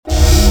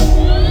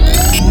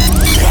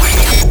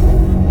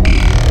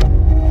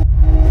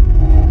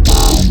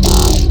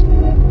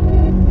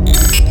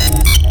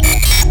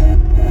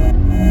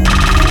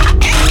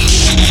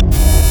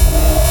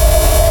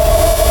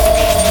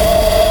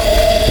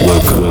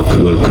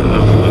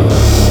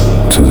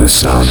Welcome to the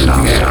sound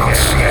of the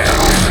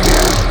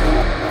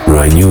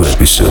brand new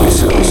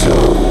episode.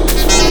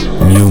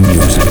 New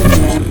music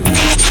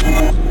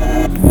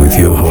with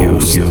your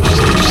host.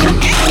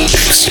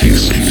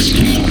 Excuse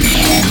me.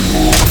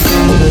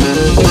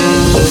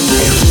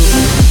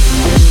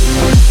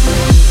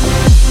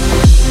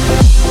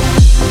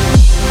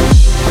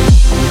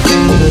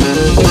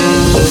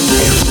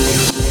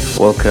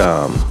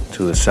 Welcome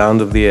to the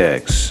Sound of the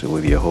X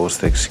with your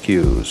host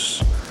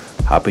Excuse.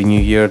 Happy New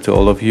Year to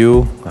all of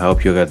you. I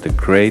hope you got a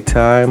great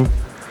time.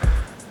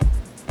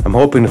 I'm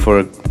hoping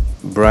for a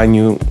brand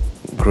new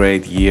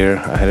great year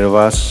ahead of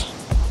us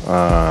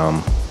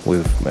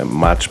with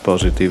much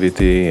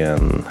positivity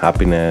and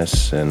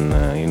happiness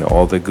and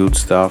all the good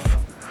stuff.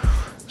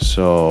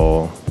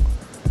 So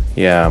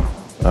yeah,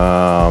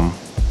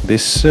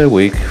 this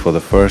week for the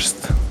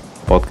first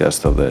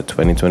podcast of the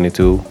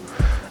 2022,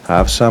 I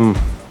have some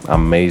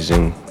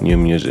amazing new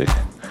music.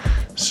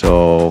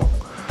 So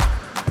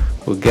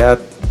we got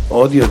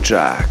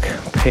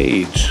Audiojack,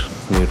 Page,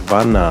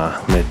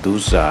 Nirvana,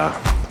 Medusa,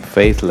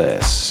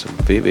 Faithless,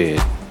 Vivid,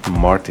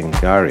 Martin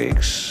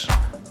Garrix,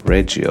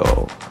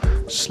 Reggio,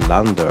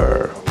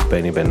 Slander,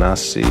 Benny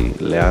Benassi,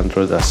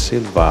 Leandro da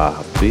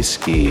Silva,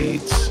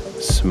 Biscuits,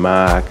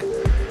 Smack,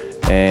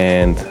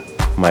 and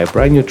my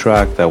brand new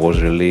track that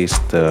was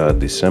released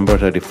December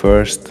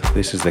 31st.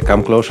 This is the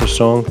Come Closer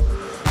song.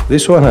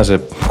 This one has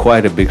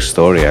quite a big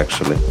story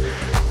actually.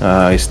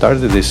 I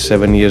started this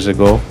 7 years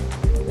ago,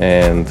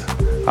 and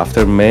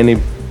after many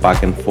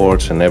back and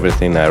forths and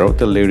everything, I wrote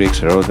the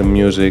lyrics, I wrote the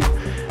music,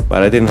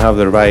 but I didn't have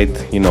the right,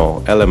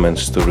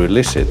 elements to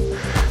release it.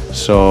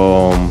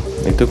 So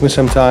it took me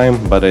some time,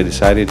 but I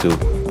decided to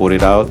put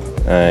it out,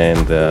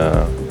 and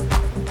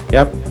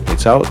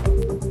it's out.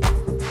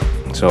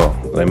 So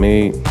let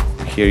me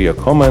hear your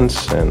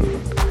comments, and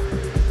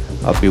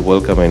I'll be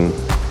welcoming,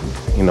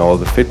 all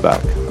the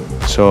feedback.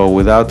 So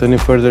without any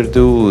further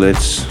ado,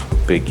 let's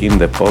begin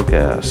the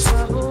podcast.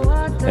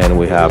 And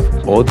we have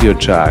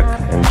Audiojack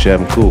and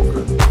Jem Cook.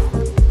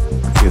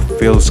 It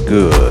feels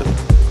good.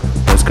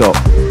 Let's go.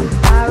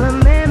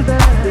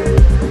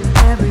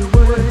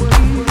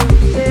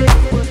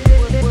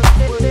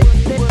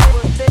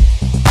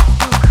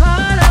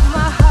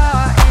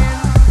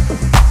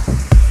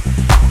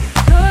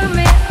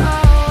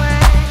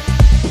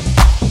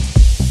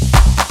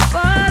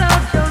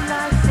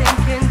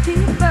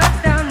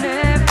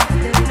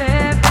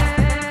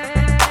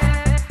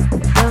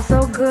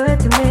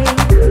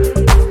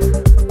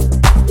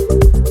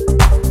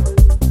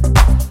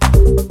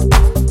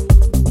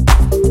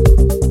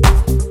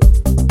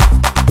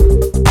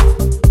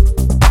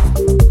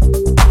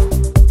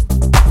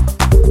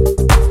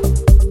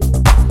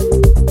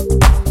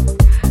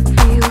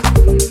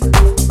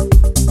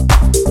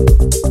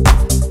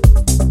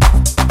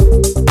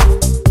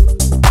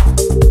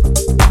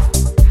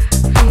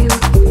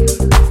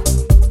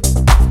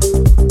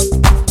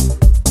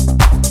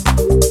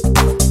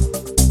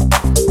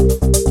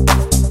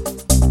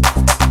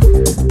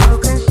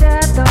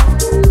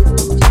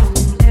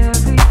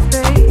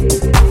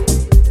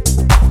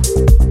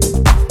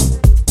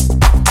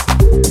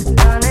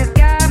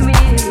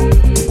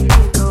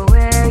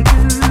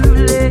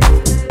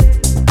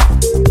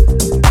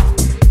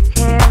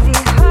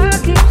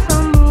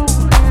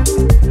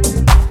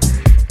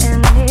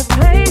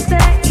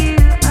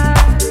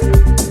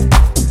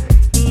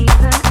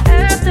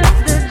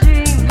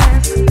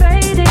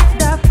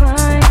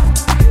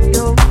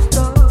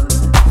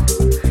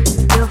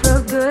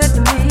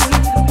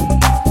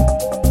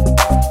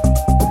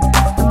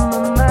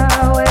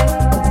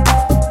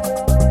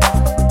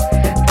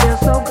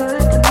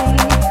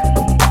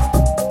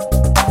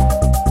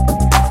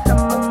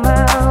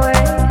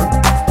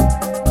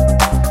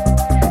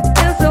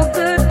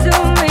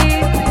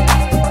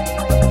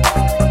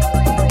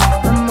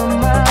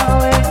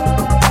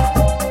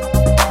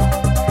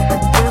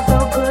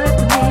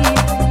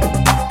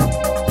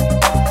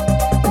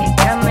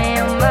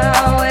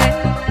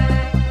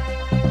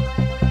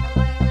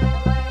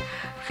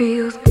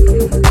 Feels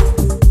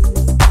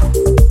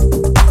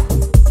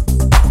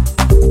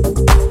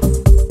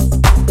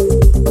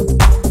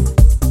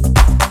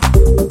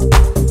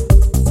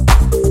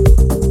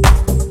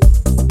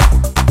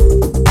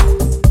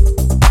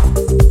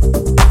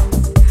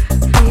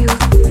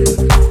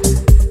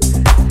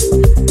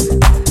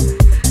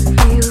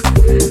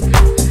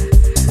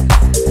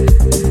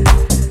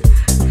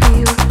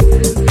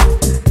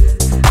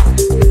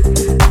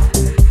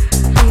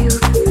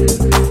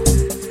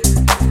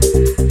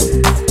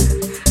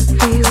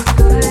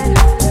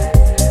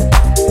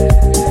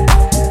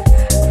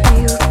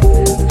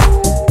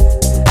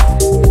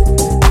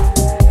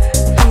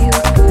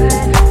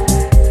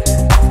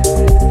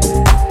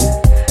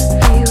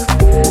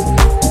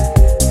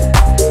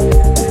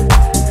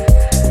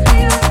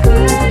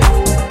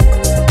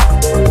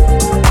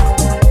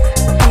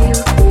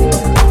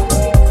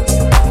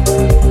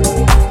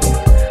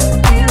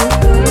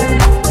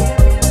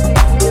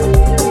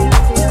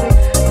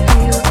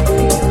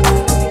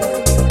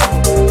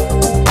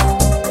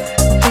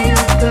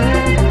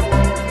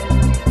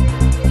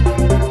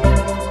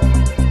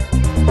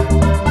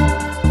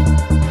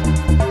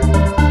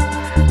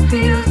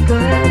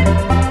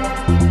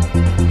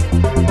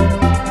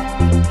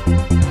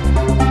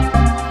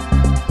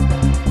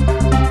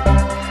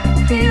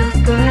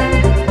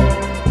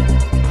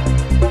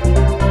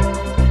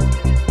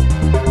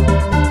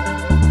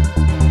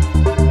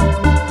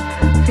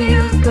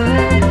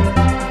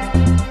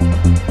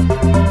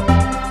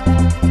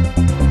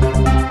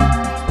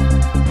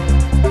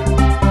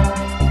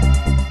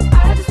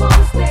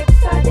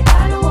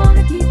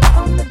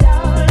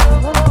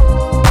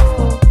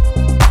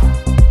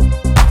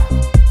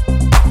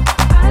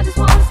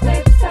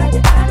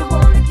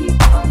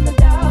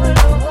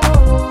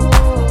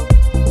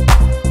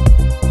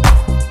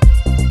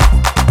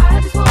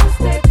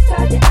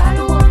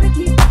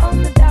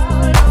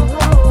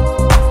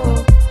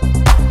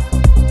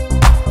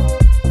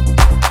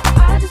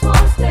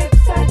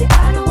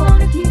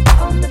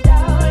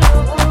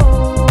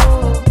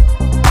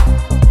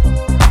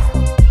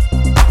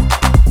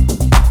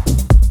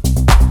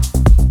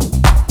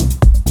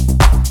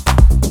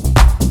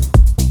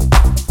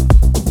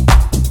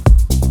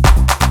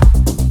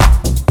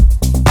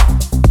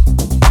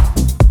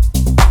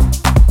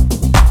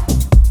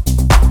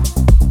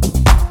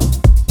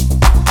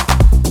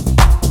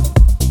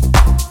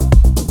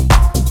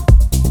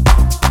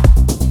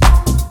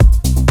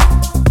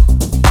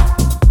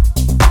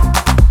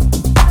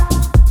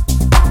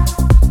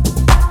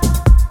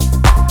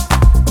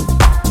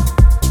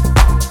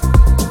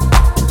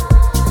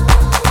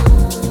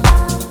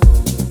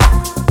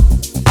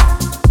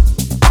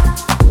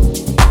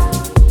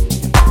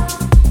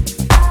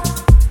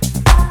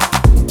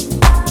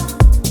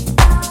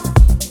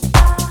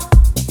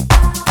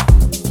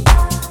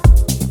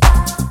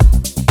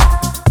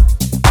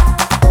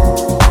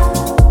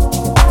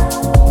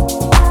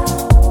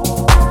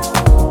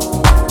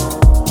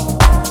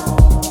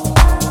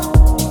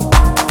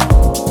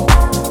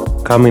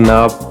Coming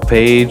up,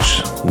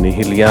 Paige,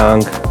 Nihil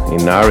Young,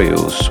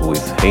 Inarius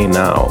with Hey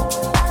Now.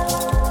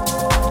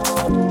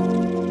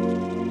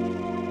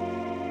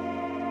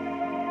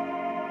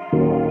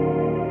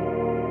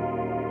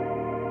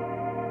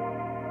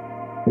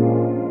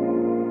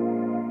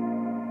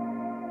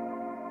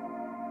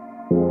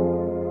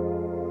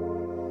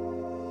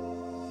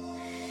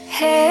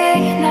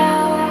 Hey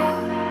now,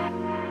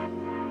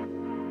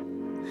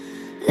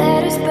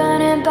 letters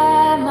burning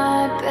by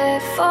my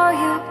bed for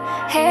you.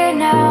 Hey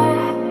now,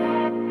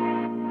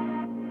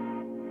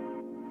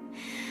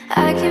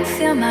 I can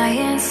feel my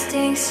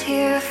instincts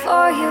here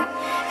for you.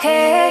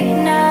 Hey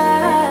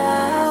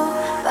now,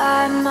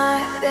 by my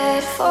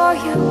bed for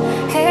you.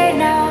 Hey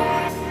now,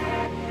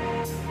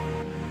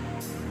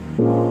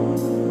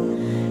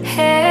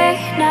 hey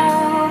now.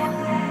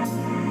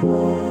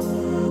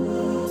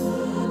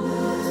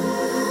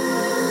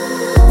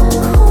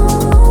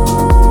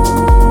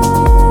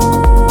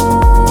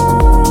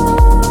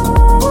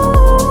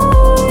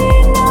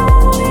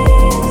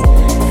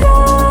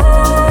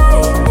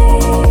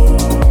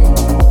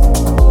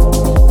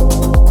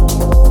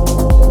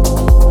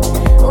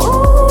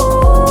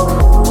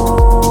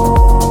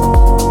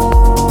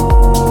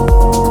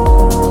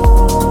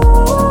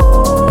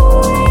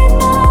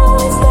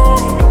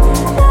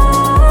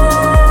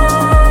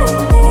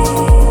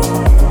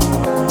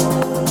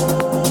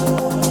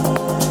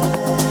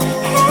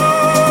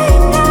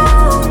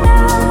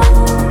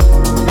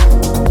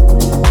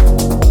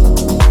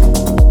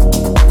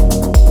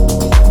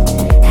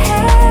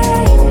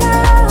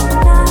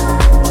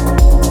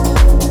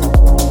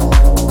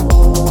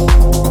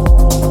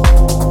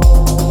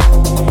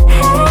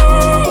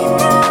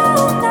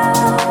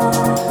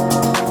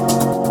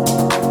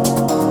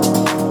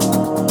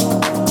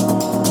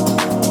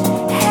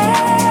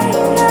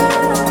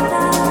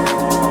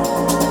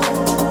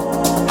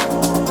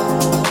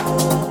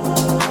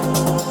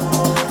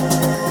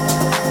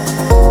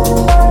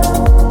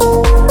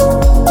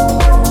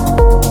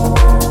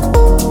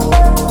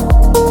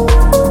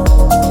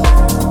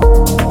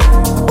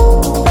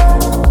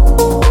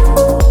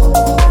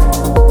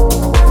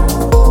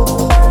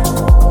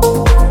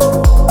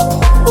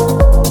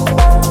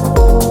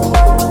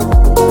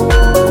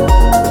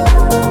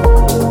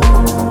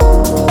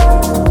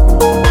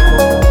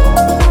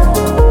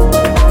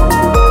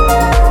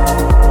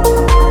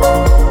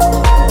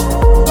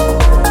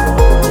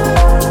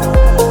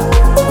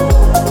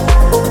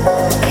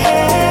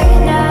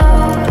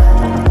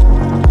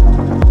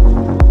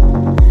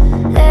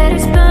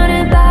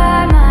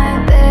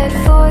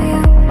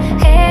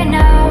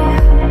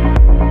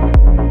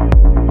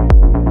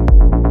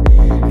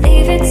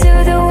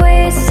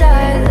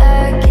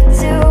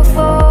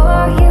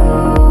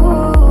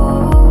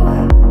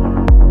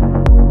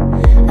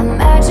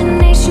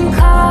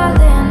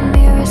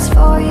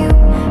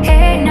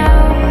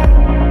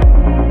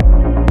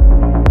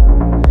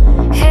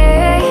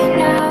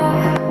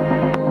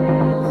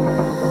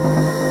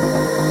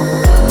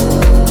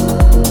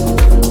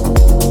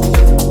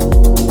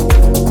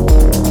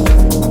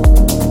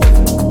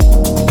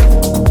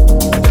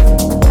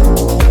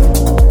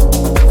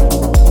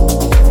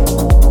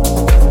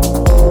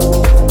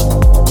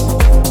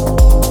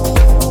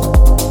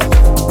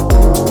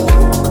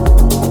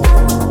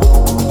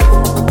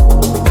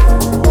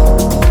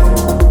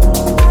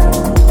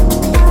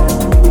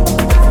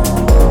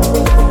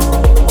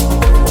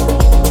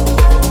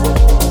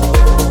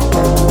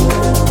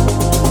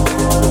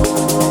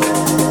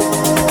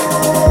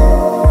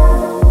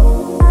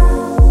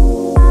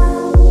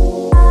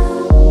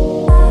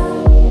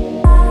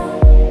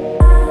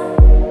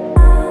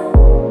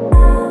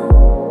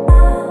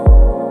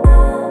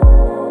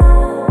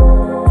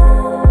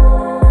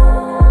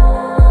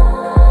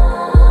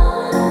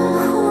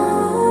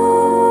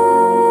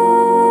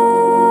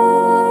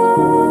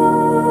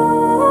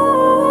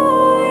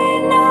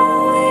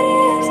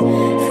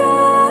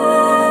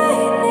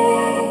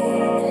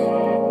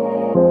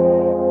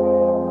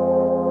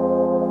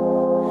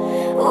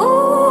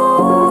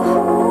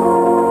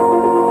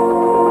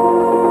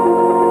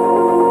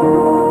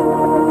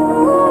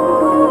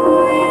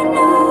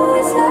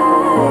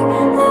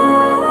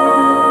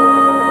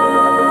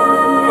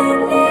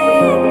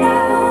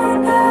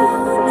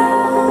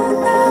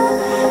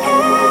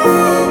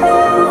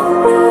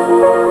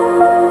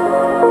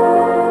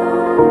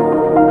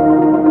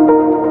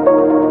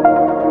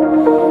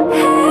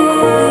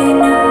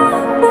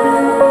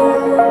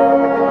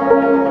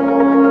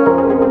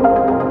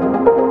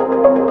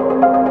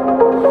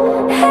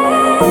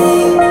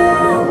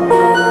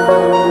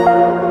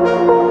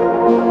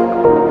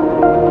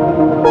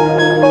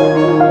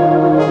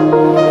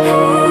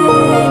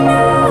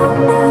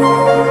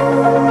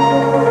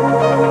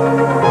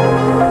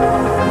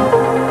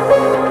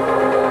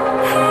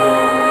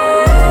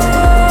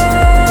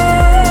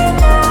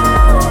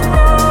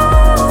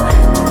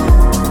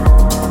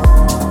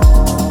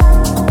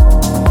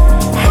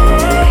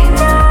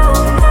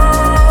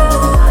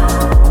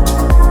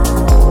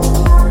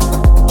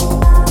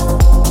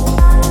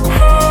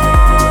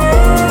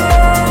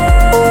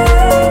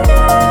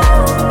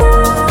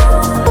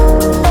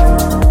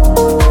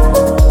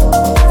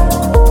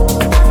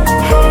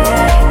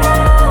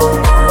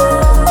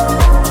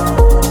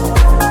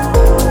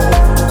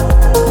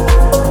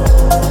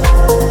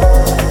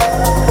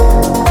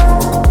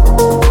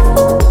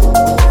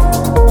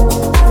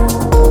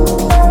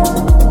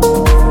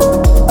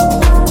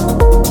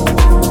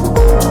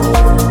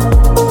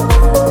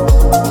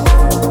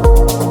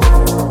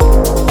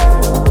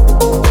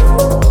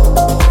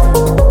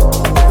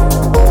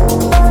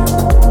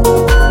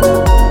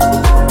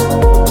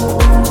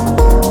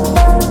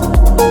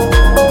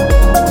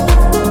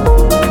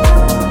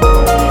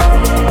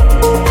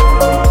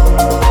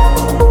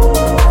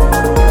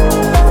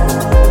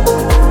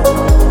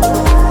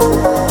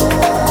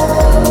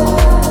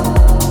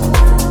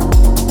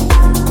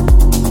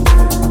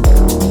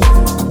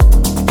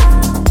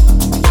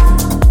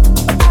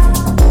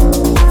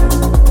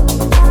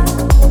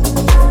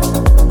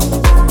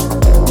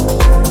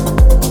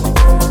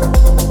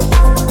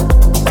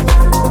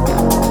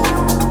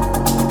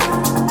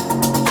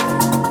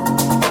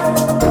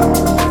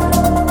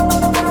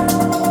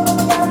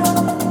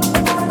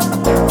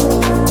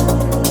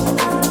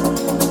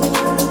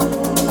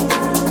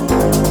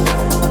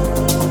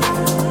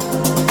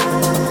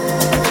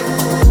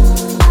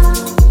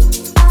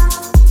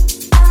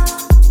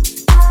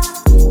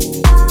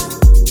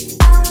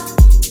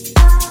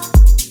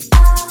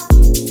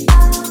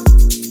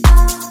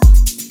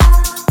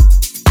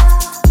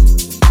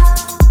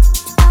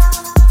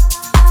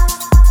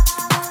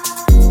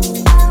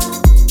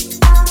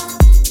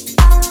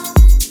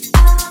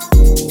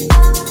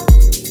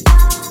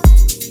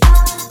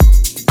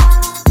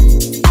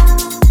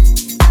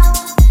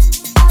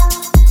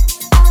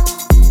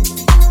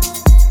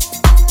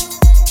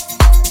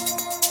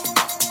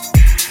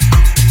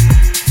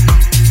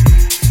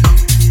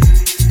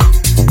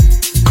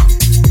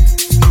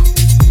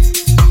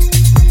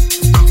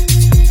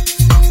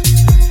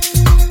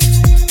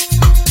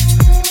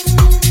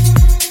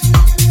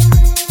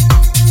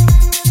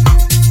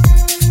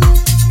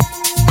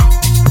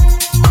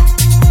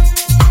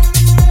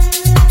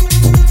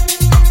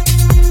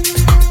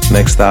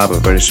 Next up, a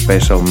very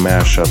special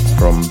mashup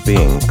from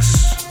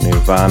Binks,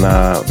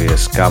 Nirvana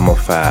vs Camel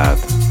Fat,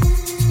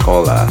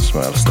 Cola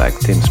Smells Like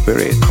Teen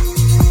Spirit.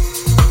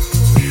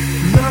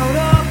 Load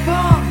up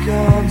on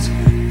guns,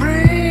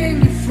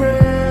 bring your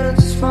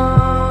friends, it's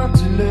fun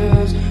to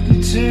lose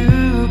and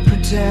to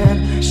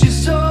pretend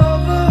she's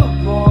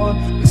overboard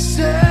and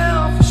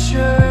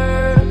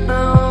self-assured.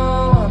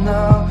 No, I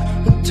know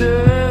a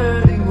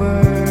dirty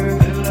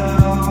word.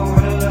 Hello,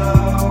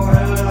 hello,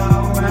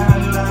 hello,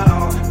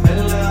 hello,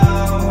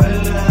 hello,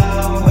 hello,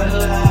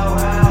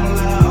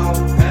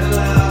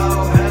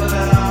 hello,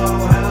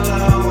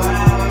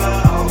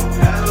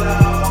 hello,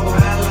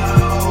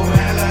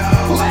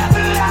 hello, when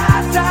the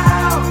lights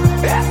out,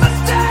 it's the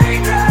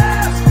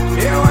dangerous.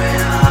 You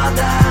win or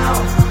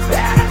down,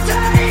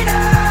 entertain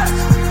us.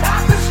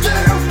 I'm the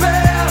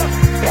stupid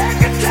and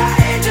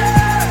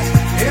contagious.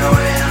 You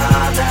win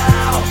or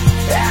down,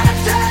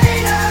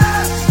 entertain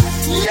us.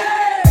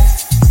 Yeah.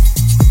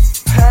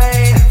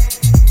 Hey.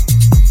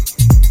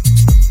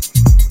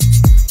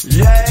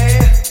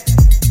 Yeah.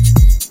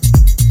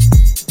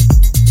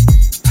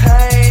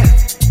 Hey.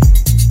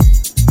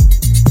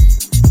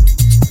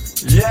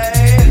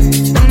 Yeah,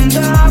 and I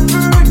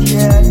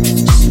forget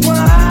just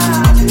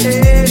what it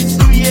is.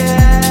 So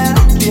yeah, I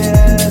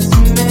guess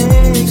it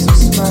makes me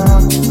smile.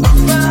 I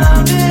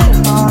found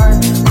it hard,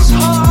 it's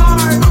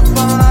hard to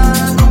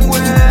find.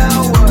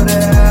 Well,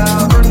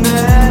 whatever,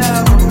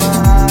 never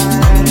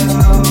mind.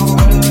 Hello,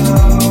 hello,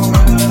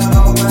 hello,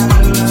 hello,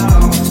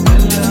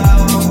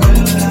 hello,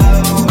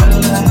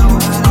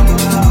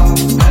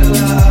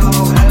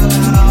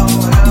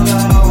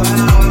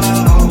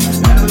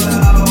 hello,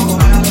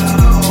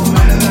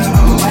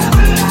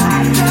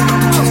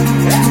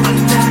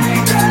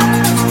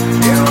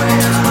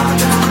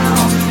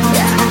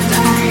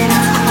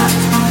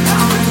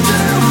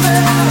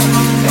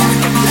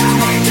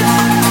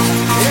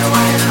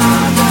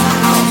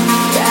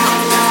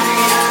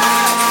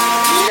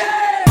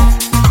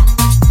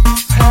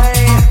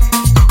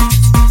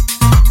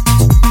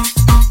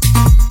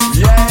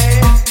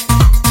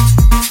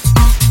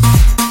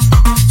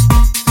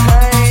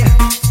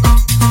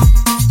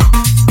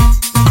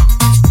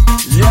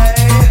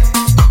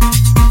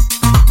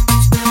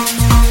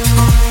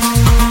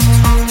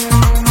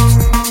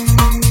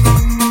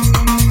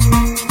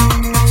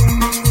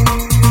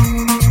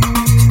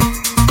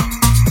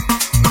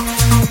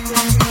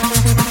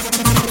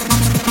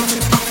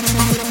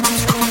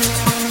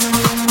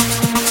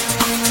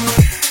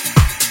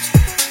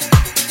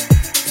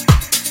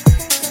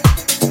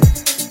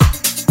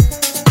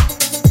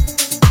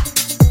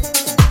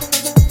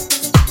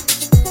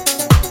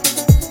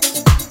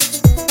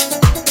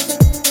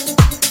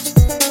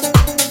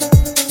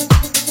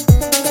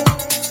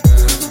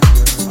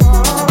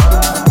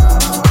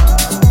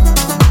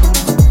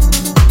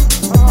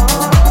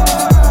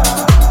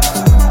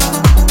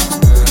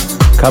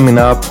 Coming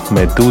up,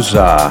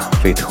 Medusa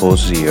feat.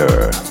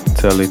 Hozier,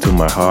 Tell It To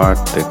My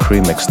Heart, the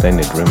Cream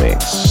Extended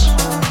Remix.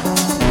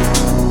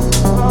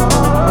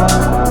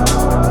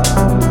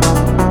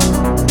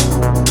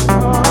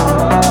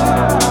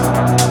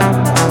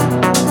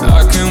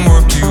 I can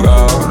work you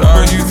out.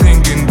 Are you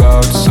thinking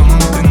about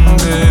something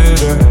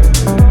better?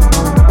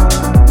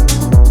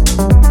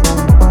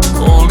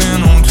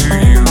 Holding on to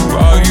you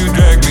while you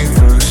drag me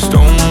through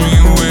stormy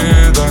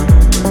weather.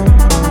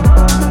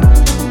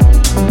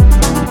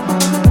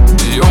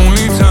 The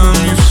only time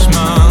you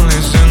smile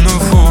is in the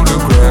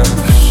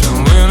photographs, and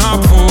when I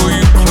pull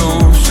you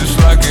close, it's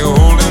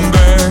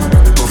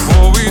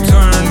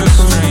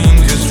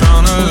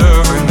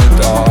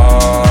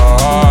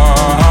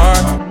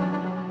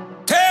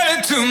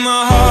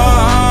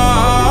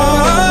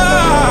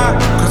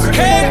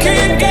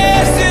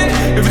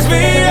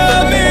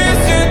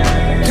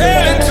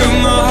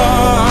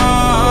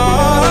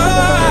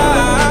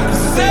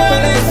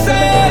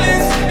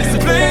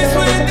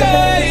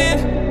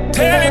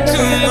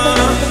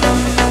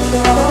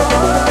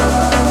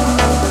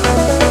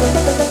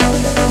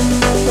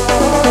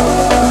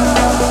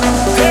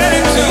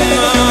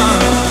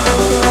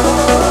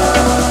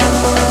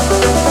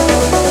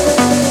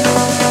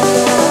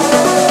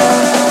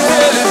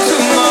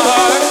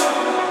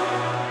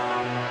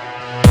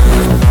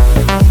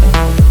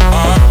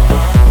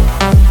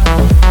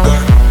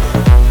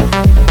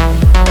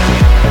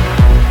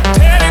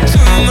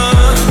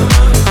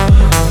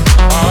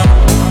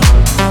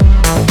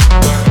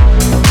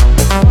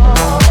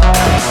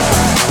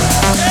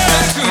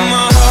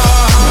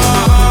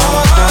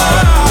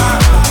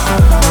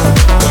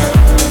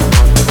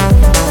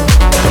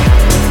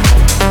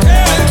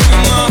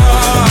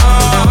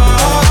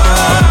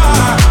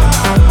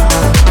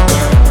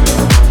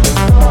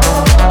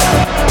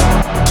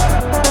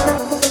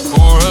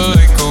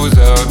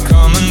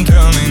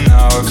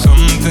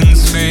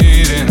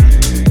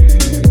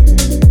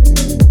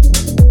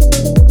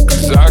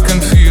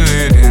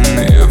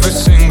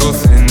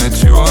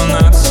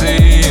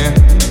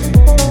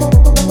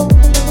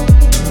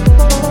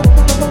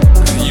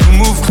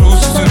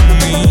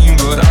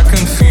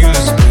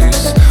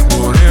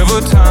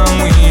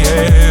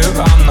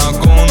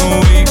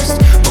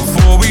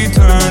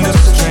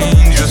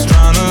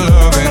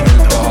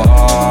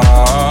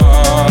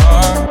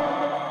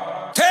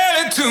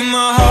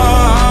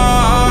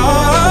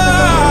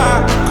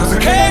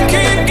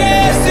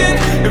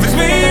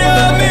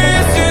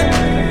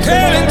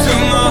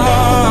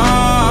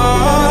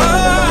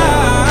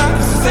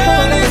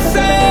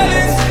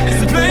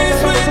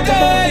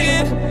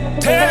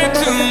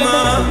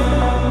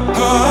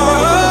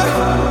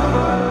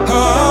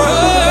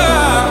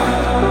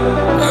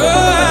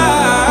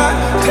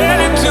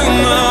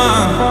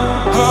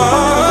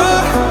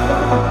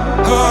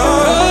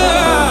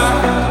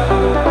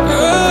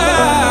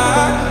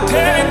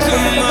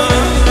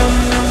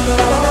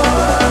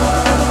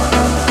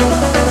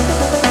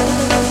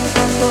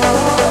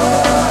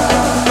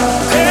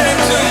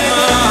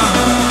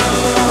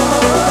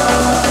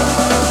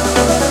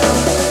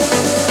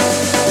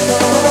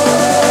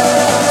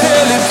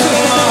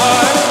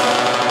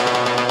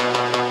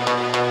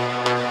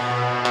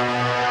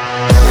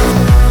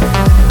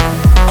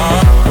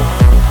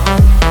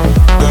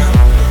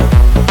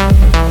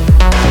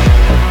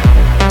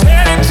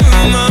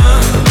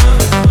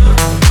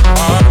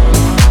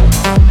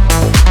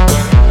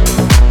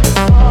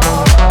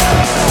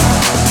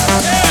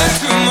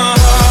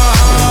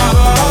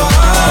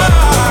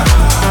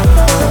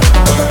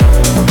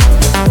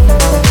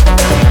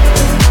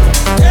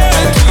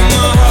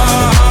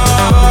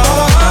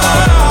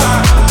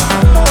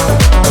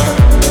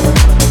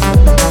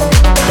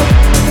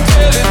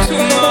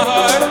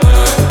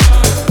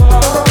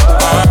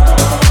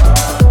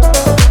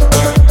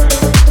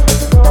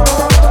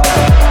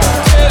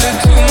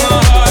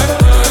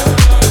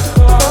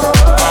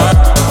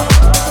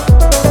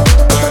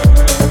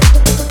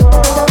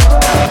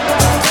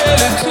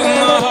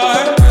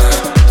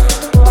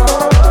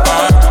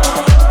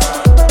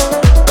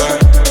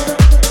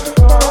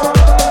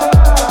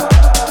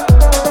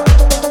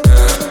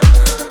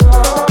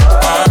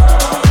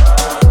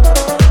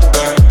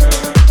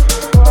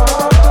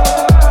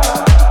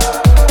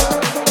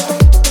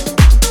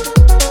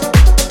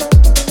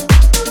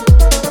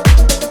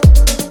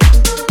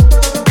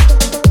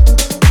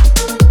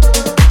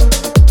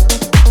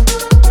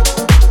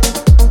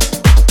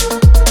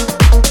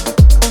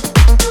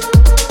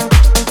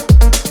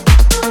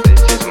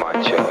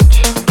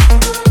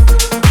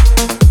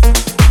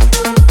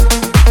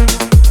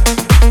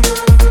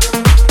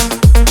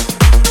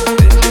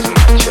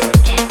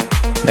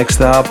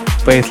up,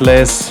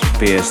 Faithless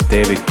vs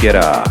David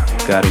Guetta.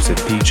 God is a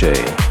DJ,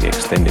 the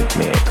extended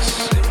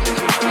mix.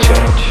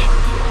 Church.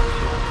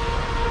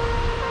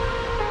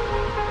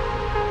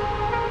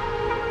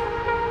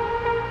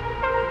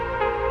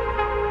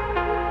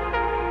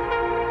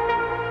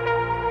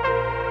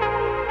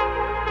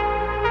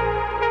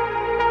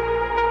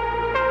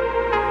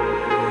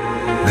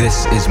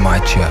 This is my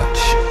church.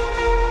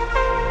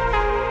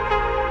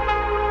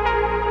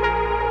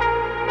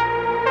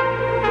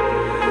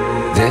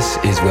 This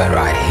is where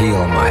I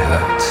heal my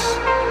hurts.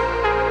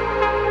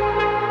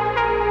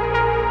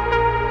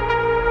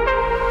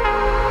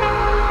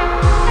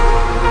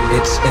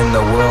 It's in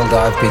the world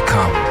I've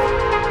become,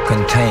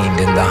 contained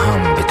in the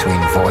hum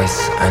between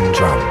voice and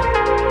drum.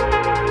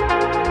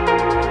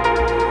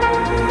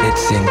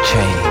 It's in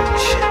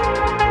change,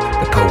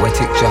 the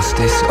poetic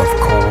justice of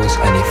cause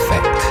and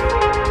effect.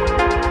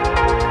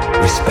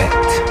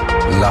 Respect,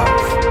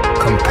 love,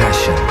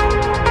 compassion.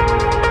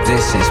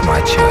 This is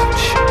my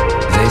church.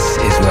 This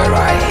is where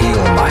I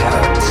heal my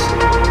hurts.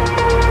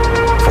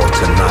 For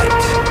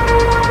tonight,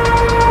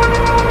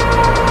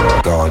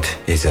 God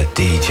is a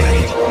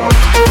DJ.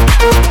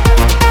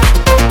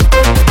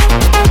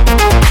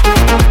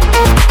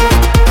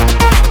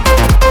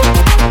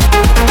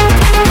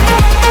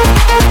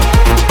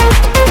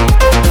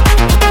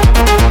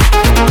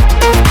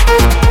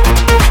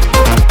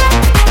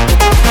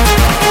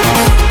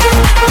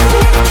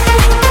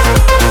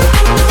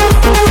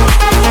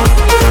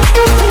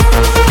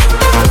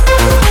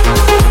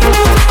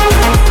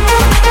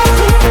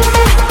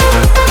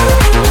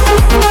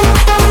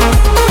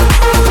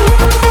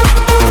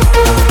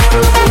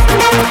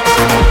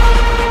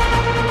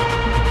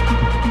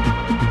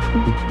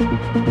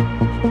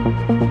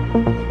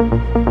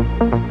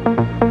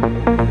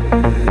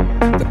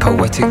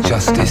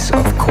 Justice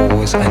of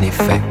cause and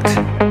effect.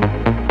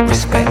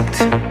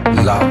 Respect,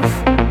 love,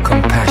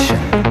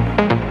 compassion.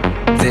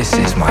 This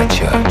is my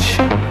church.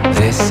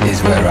 This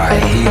is where I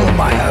heal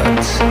my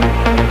hurts.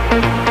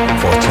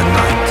 For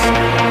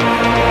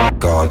tonight,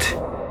 God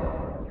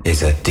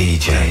is a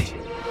DJ.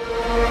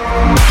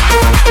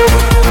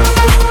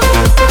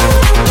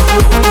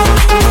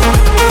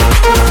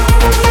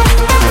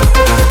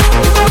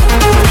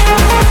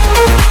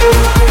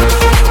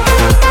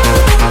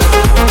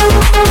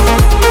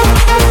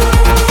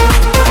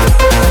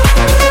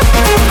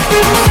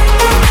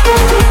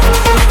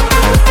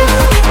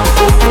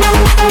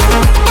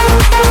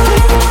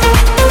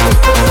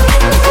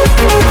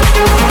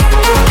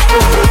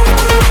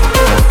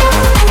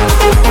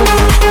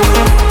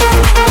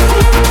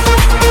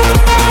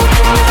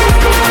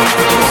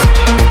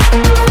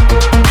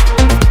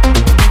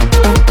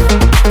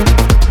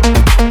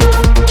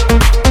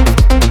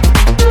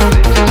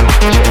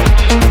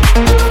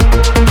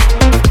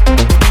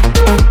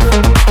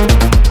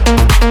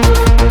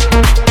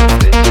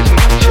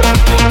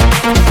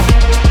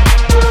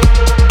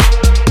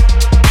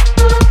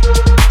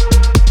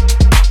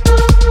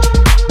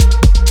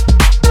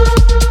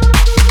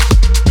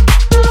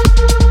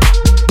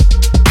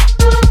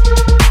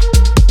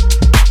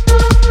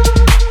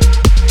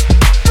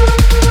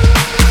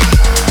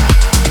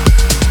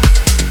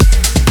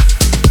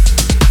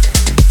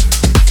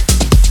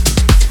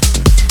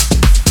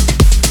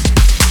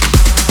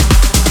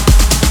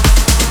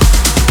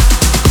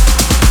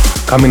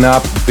 Coming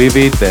up,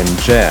 Vivid and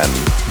Jen,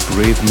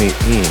 Breathe Me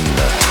In.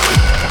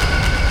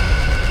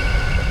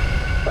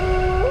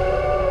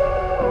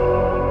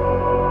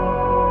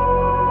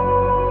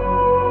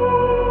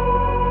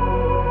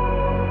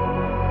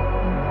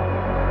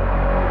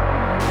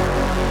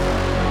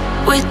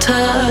 We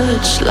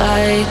touch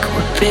like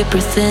we're paper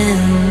thin.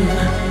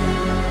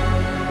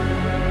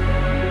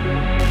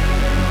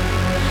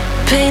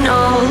 Paint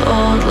all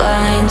old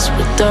lines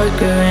with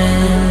darker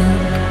ink.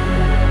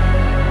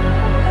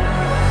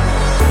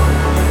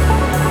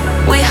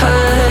 We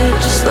hurt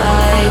just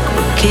like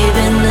we're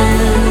caving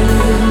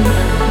in.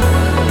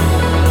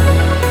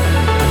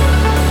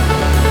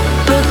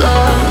 But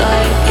love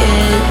like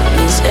it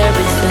means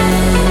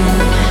everything,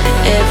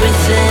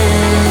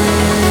 everything.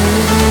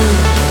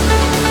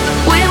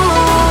 We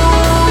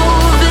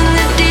move in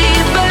the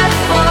deeper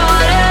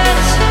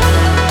waters.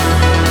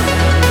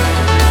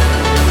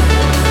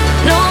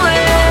 No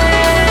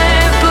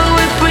air, but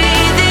we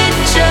breathe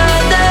each other.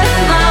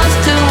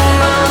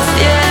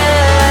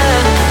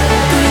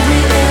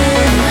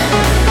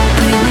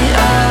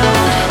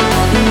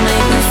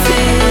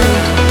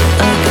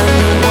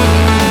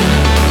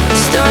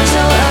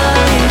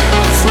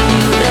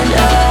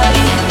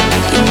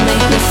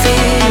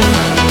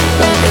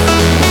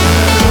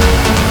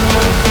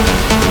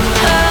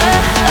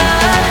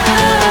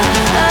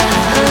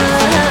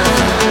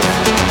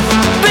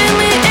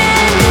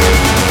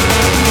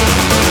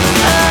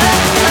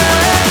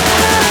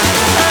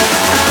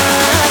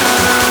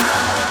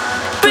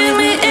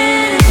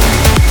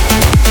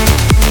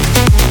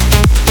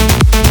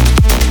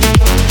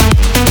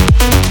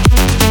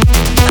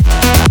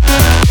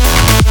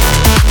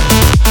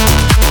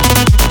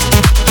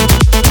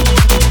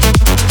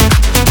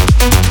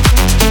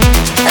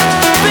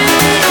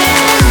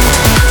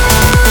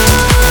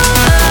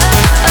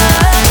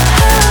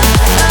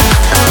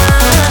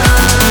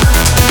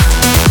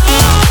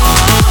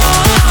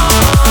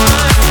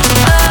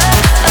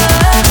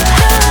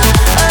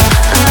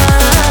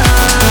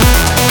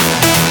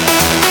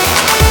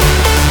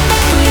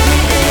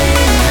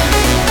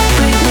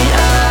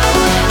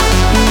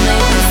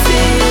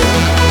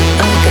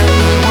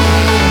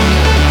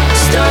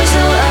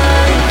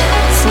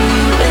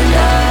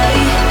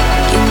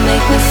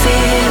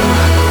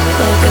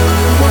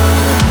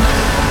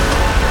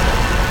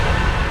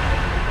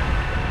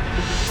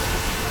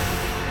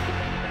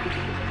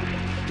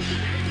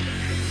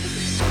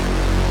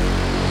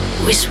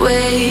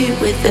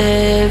 with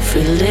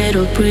every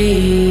little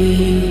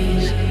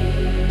breeze.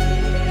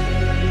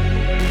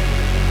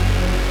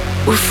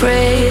 We're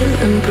frail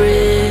and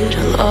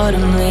brittle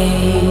autumn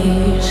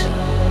leaves,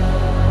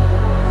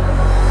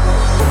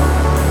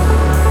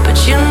 but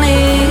you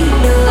need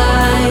me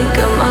like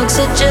I'm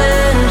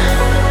oxygen,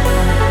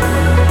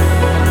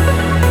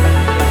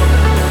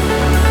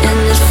 and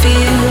it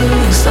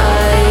feels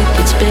like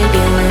it's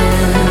begging,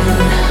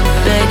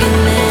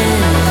 begging in.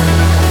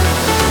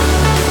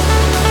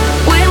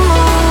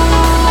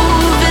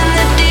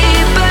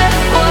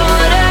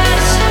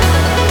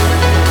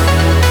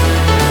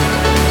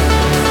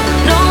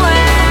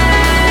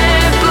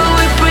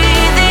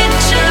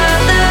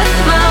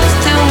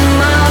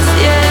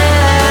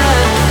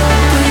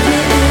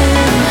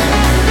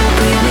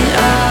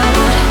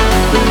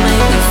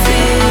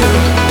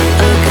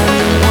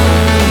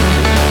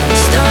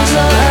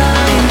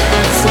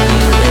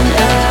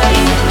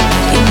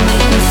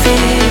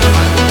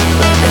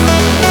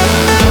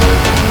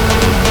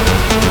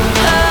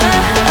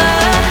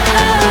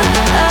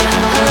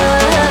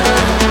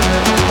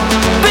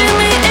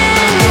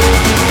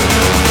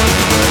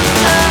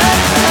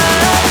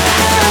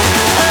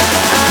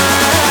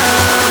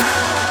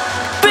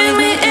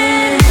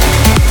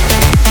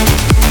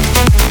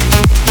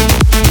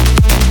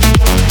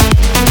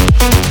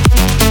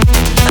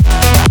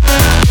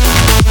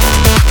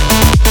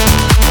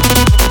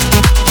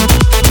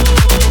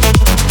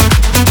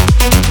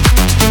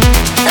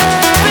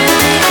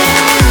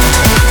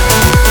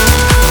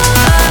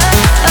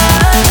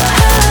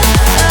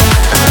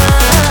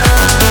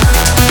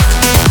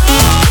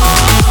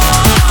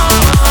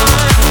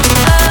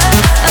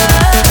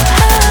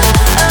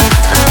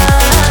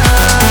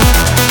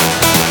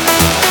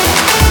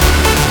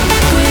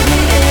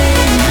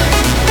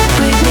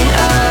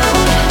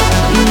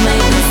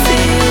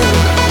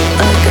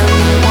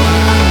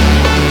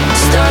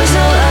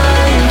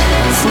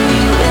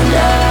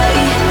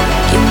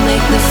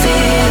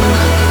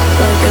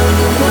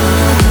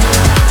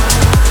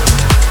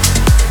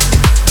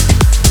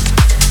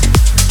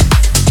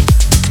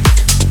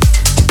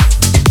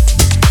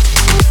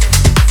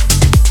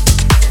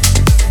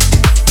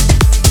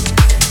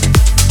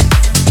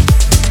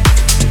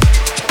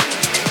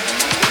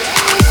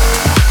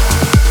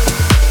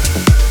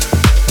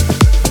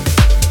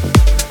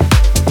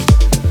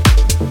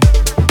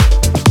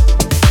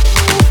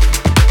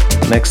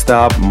 Next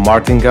up,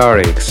 Martin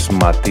Garrix,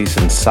 Matisse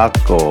and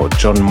Satko,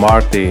 John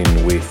Martin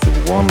with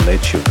Won't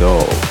Let You Go.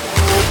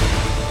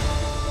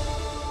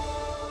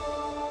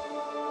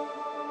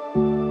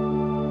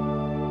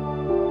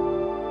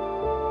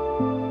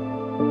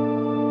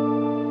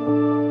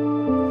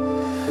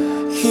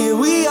 Here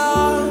we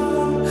are,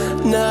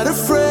 not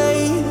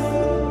afraid.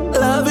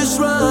 Love is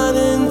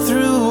running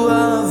through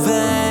our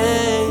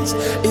veins.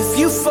 If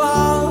you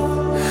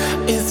fall,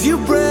 if you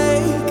break,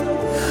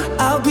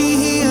 I'll be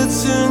here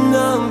to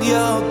numb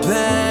your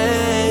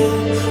pain.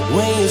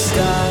 When your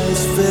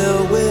skies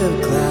fill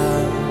with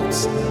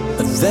clouds,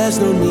 but there's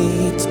no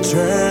need to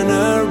turn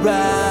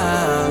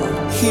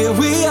around. Here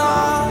we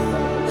are,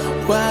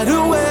 wide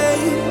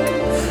awake.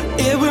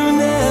 It will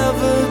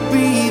never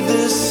be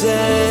the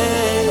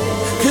same.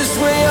 'Cause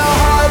when your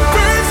heart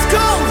breaks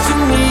cold, you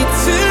need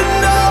to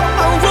know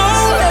I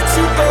won't let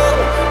you go.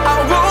 I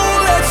won't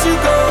let you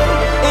go.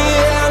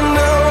 Yeah, I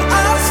know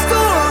our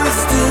story's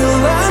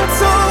still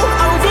untold.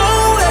 I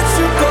won't let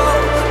you go.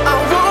 I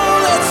won't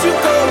let you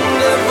go,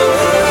 never.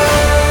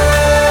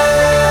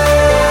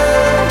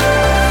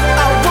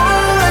 I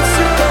won't let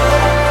you go.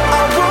 I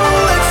won't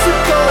let you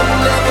go,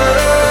 never.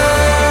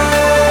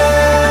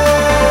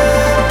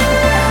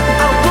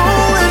 I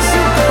won't let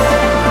you go.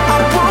 I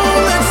won't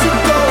let you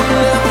go,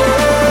 never.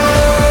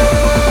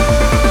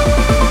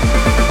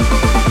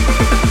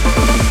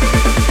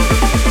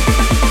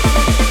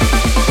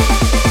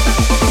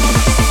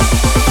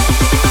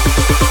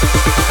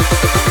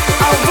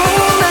 I won't let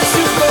you go.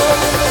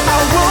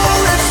 I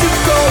won't let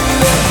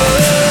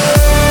you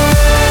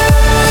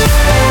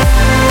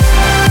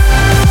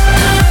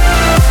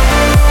go,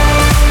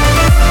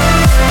 never.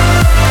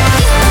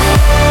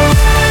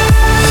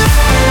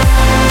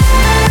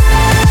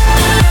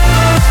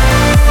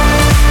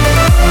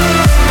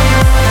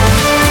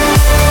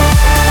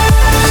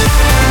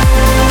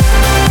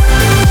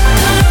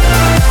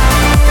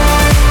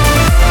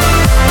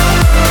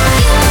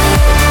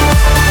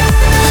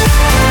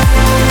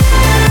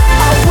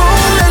 I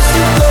won't let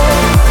you go.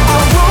 I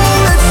won't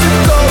let you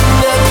go,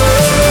 never.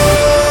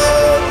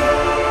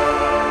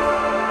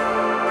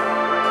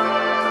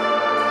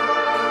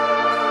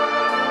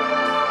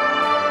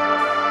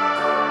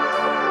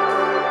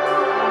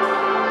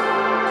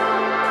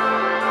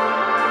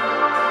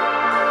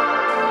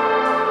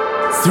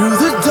 Through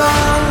the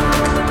dark,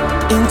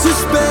 into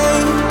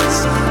space,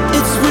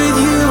 it's with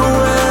you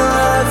where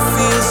I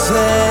feel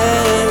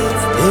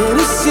safe. In a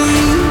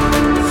sea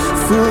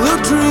full of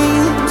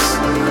dreams,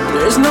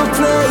 there's no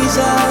place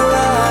I'd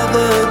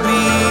rather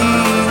be.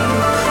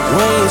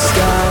 When your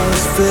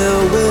skies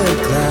fill with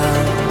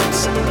clouds,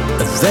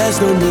 but there's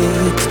no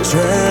need to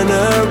turn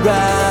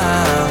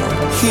around.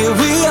 Here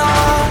we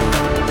are,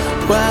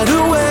 wide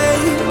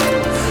awake.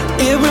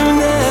 It will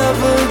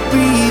never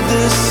be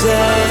the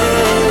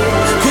same.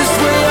 'Cause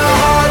when your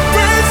heart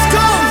breaks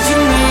cold, you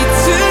need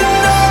to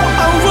know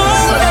I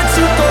won't let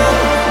you go.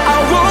 I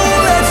won't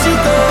let you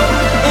go.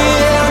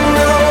 Yeah, I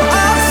know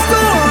our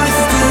story's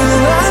still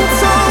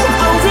untold.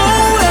 I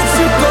won't let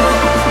you go.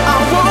 I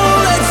won't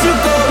let you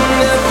go,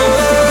 never.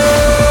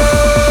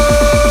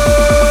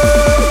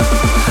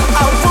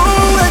 I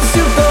won't let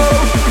you go.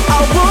 I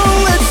won't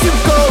let you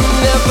go,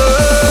 never.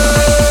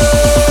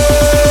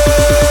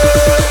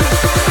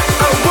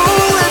 I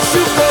won't let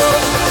you go.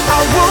 I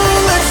won't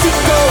let you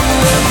go,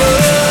 never.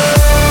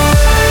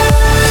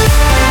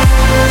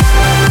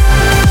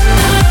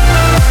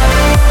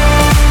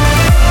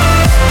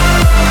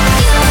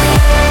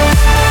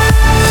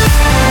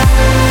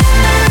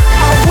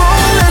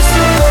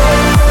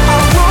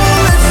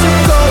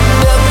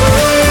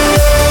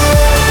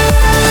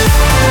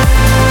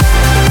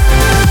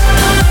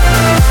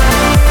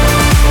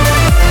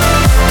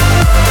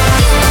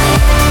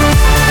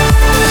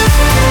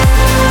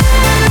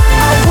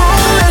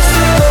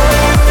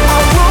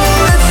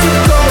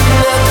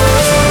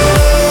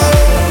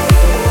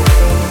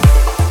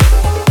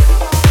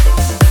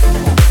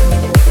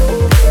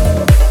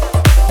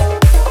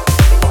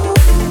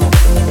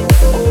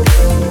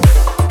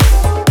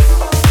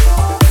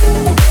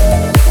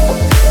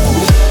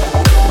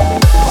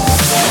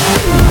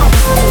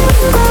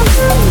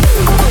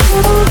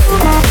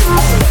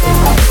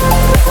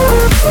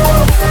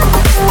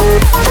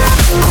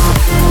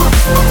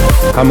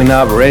 Coming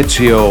up,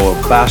 Reggio,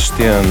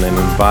 Bastian and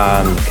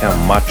Van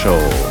Camacho,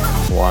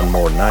 One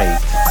More Night.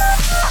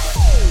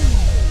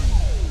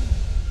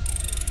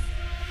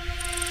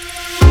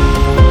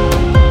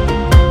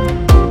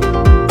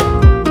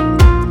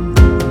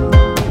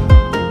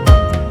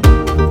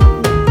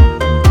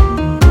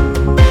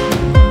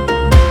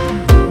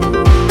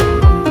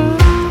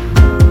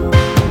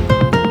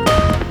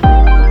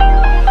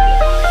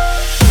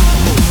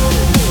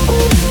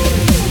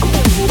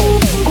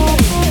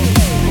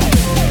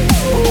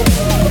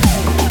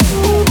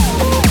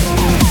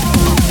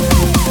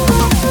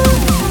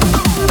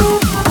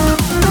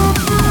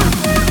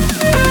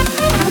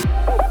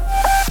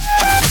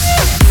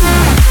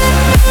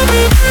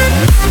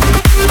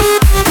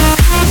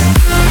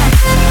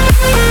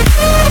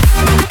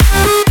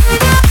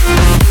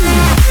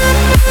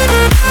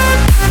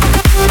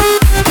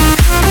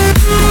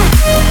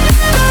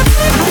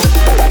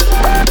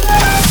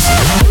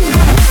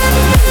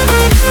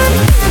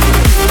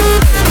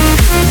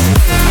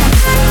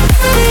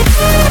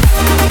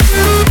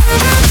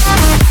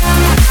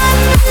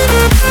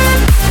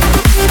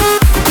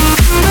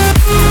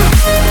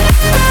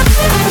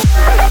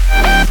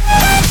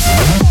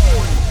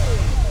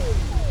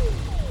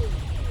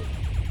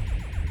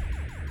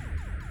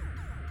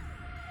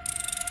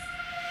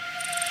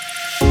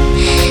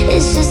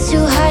 It's just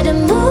too hard to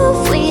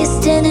move when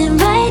you're standing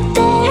right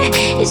there.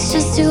 It's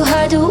just too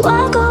hard to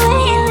walk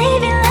away and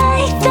leave it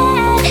like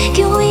that.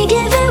 Can we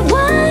give it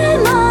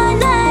one more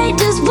night,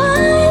 just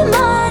one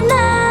more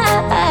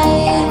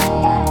night?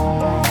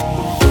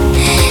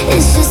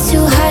 It's just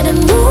too hard to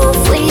move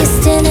when you're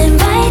standing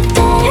right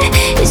there.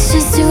 It's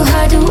just too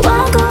hard to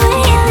walk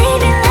away and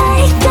leave it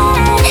like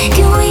that.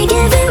 Can we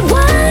give it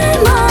one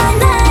more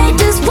night,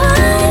 just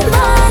one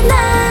more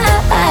night?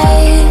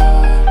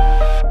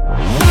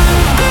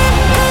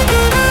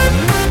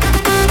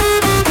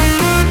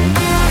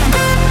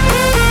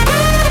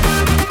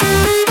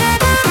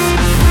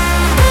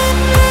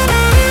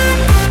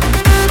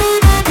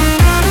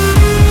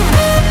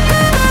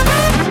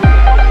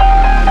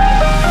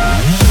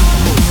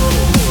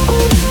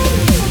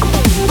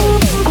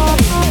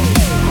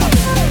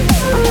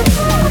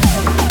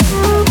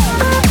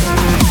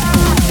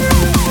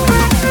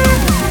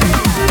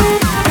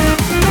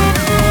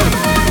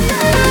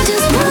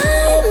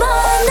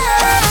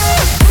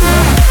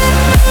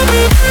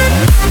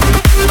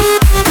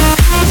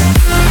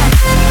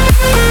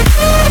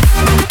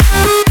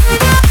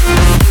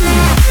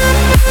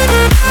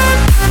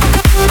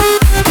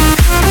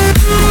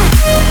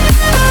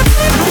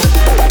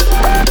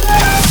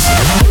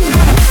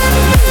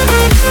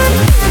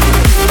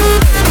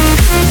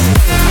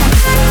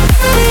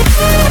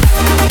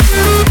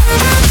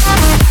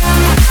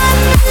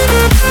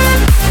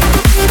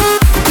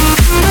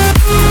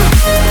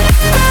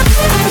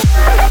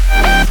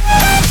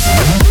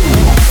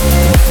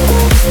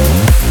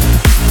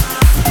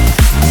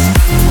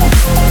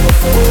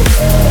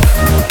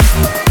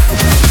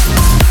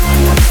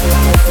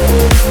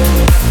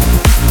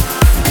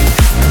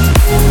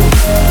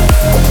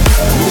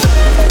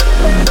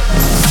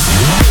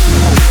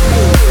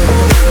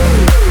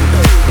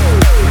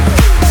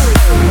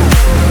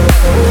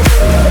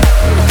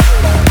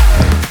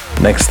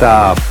 Next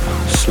up,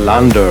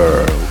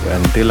 Slander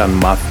and Dylan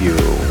Matthew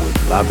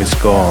with Love Is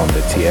Gone,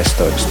 the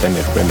Tiesto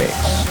extended remix.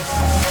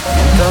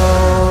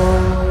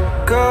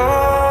 Don't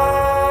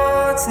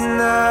go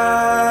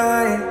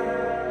tonight.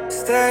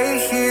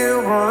 Stay here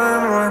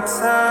one more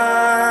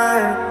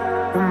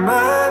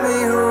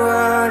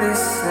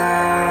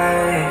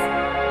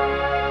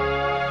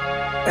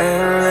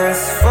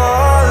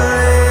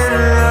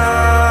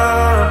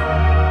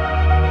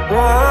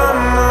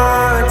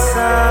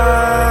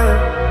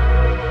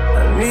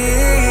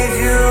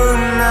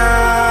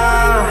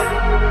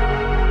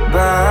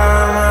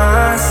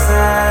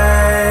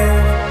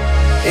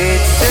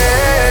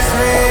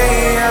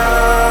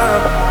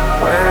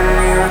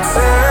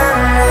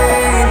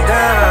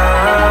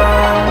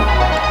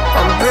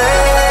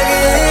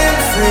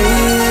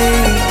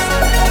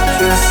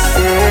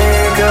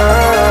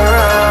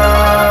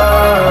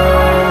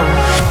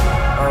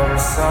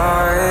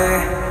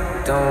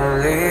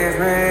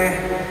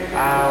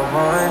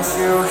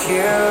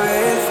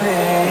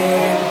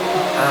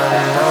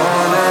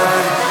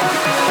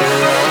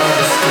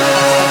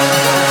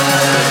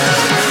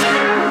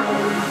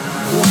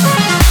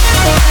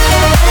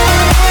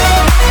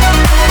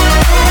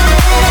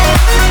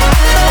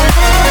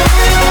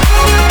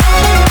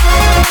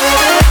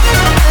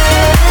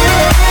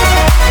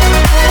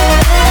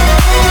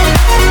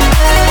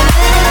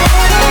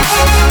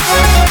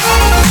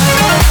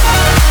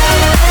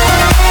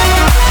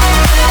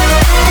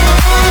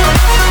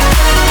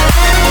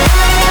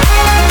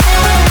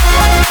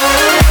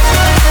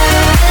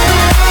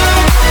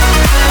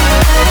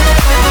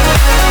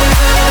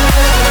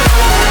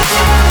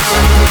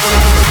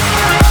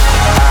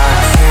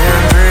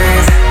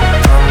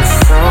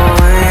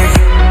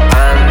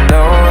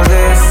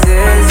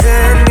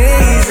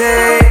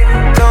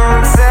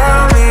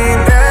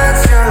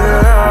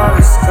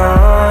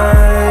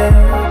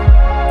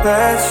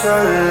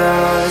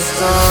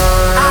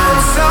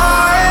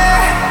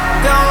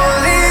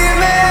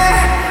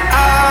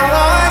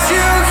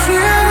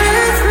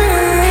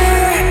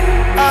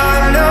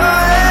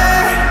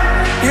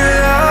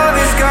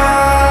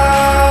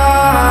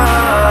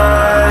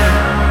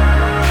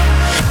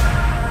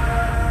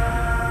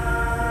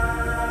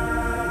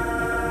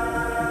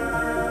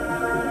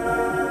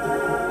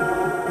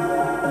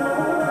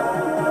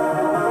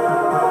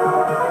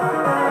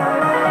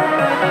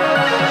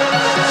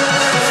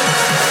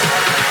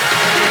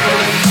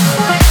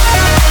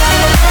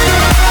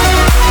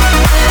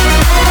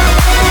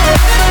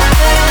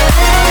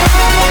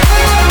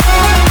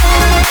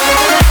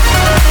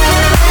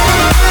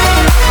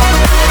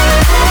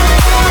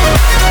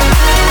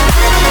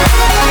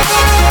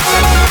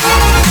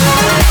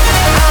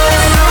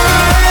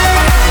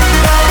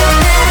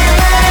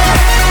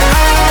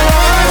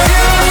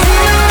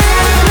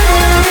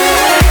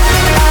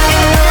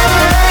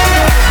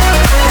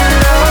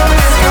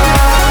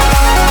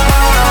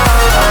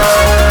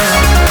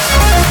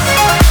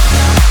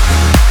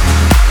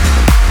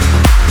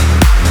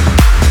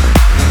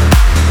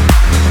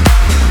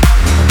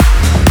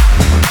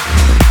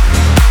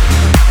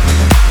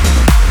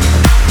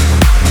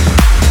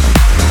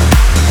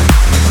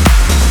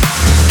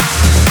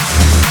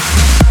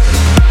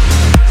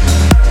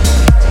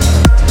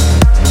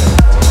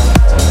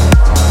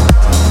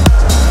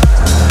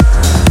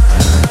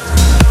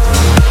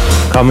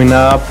Coming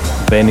up,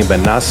 Benny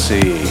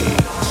Benassi,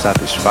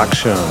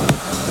 Satisfaction,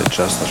 the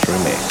Justus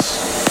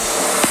remix.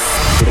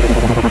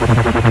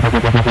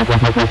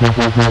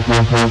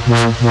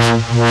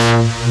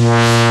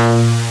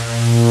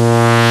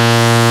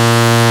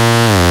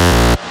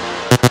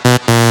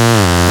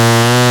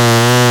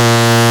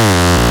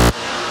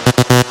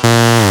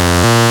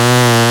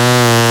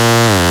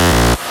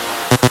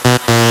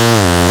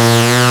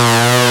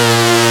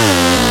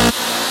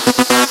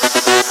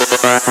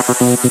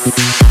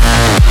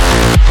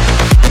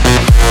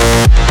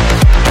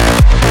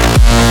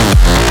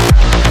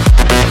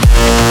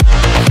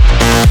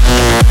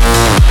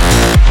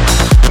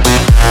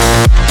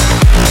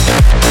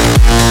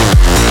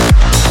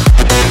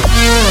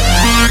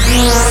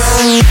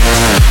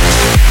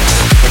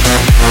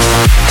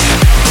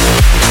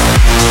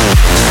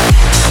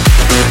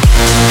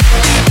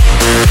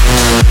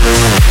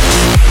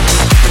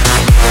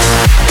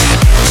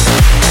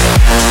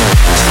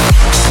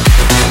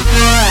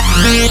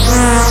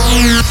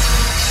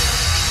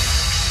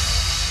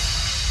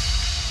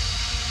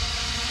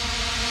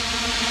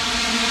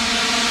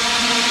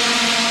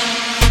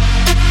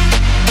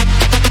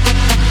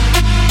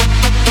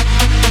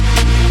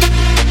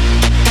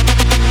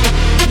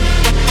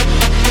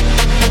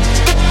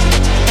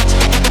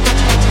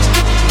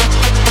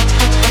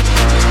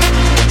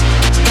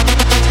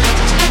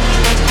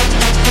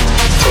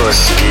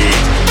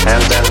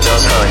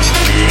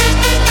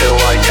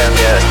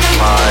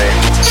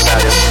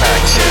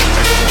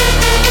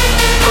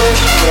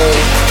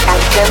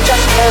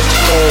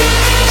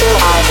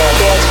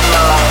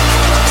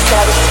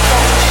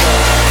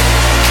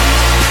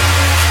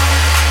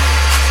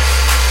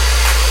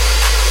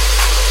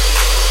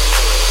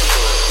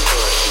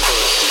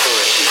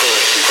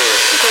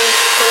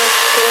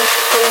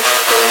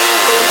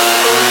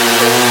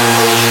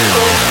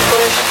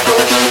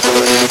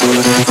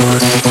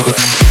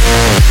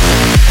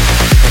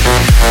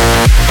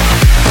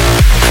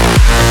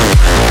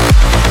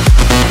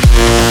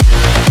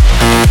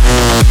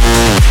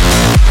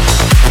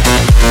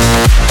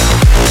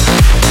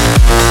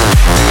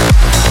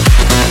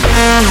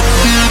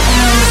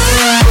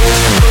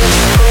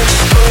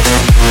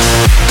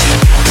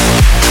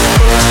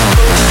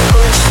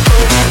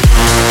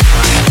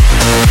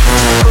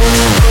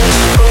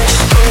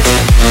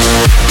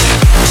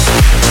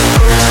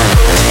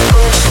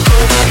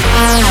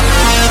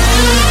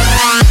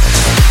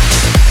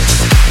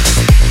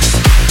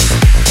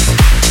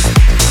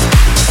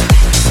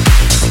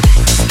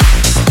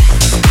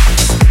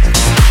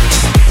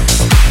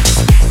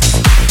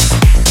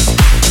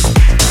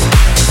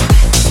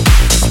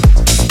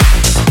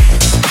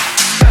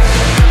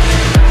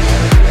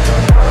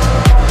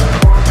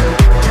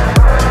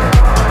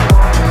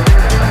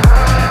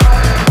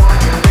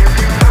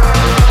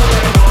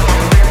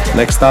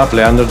 Next up,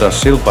 Leandro da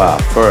Silva,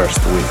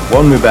 first with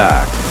Want Me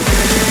Back.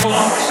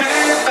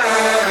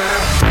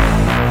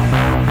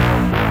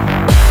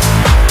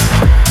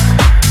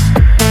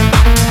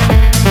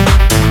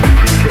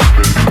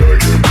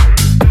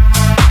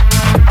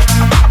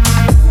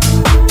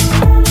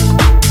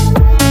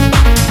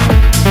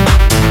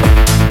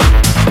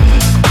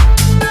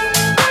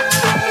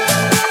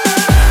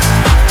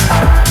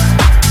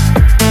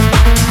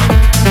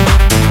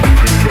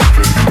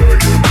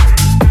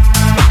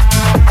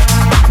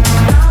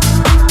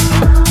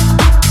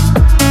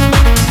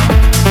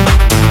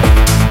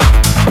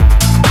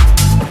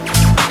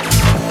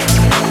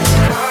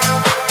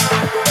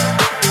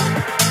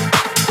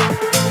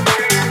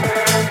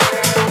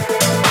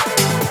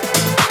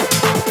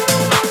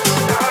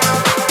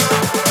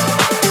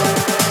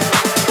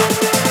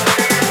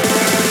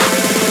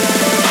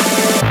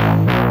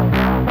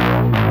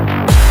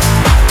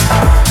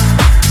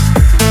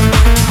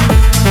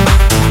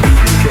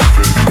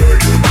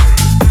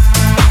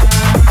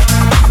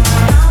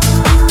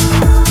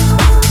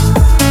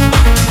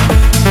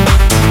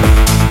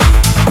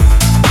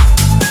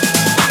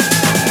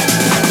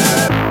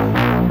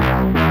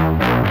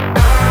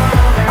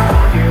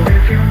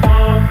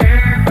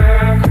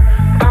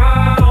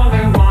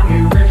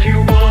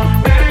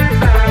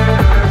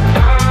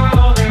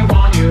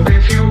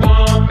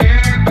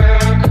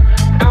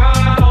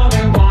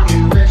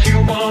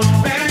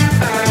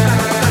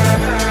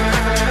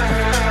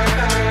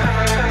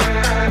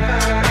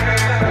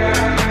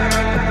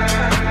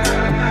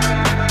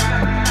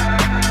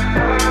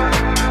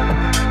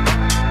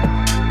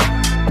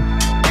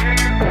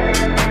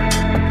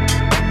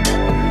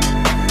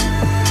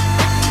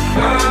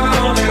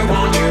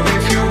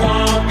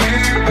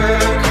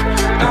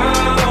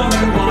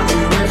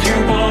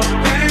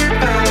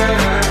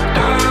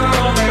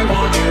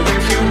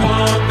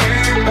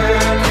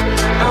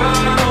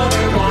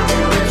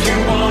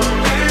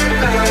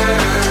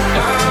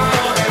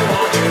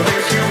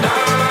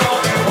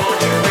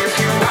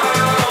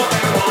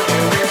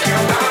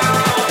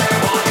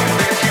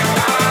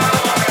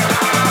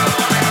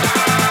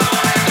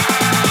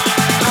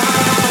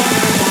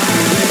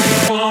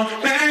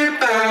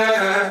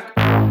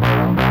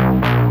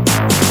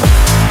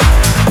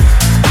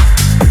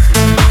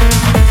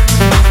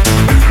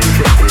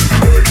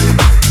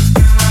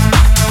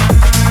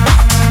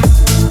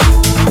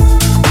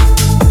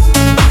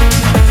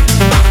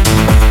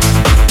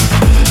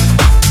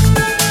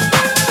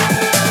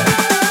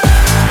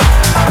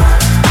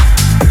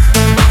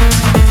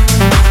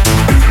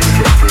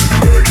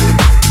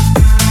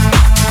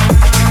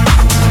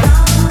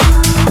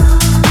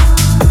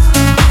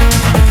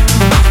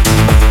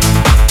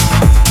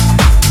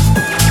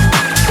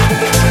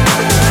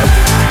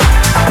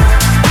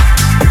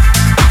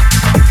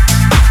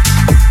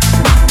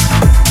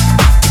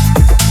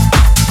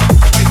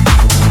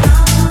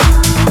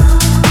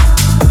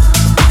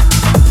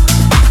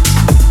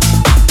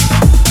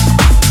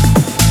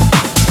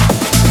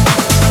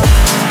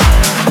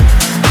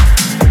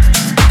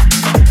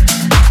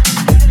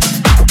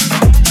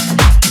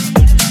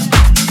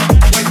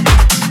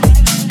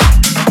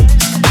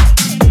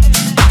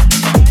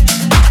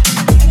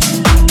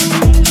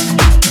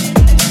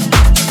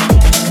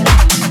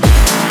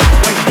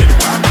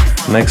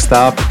 Next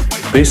up,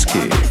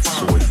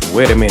 Biscuits with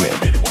Wait a Minute.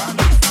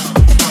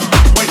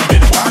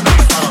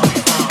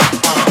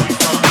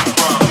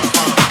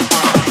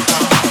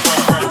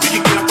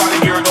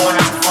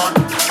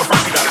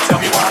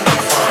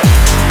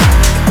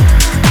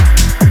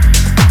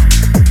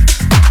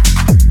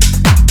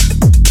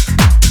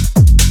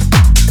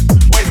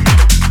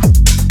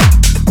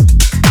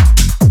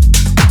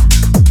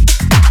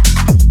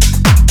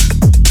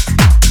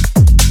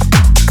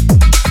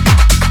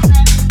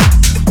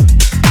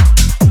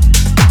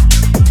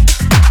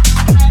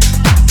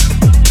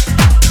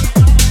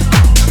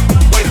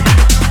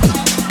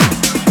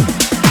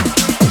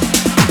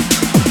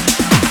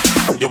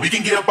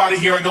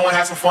 Here and go and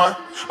have some fun,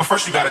 but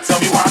first you gotta tell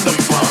me where I know you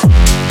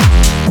from.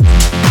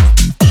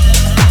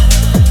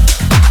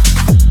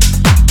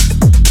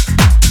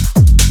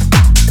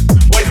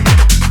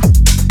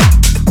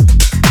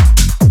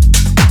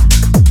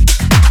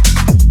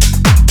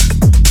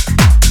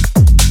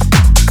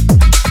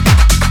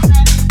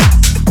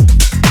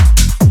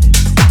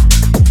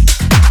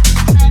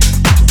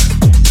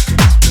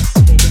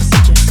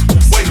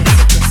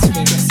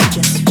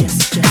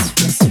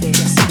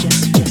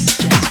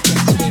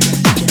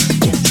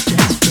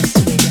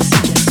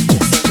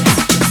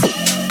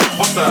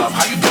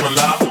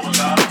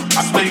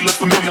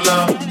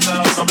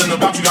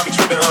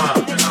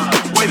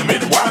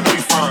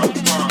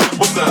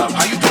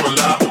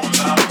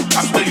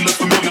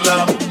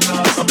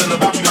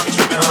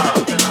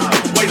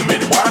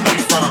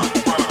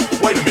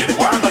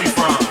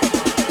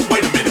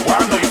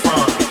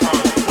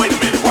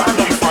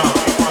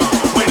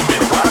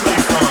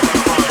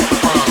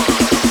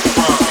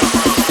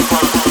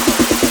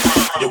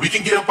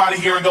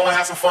 Here and go and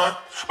have some fun,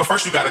 but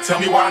first you gotta tell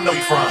me where I know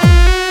you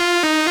from.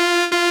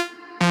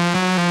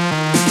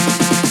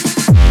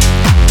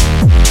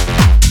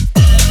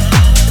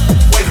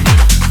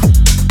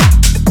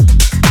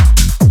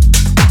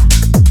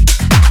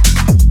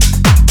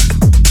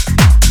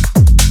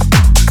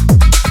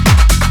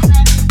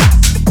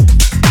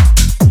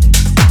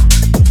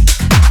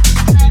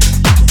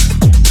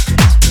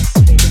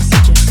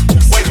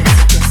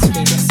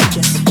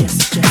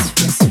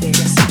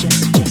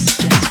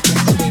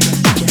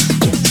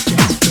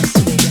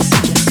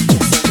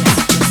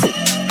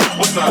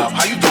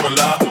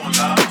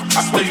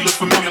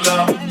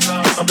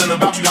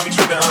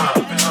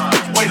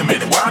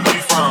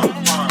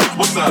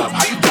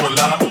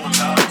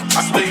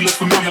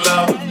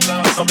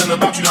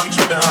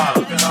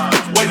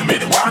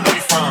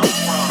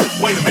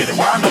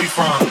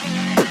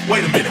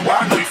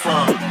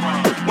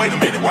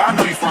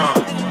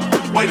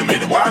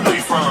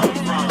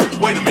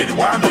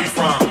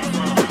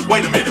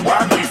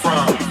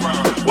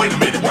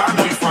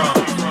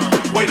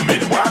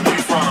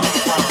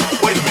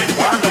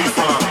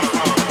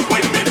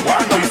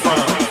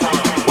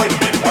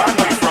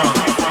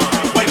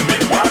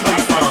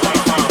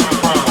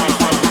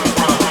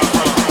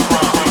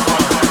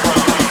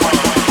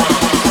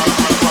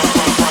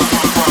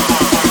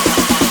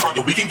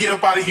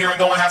 Here and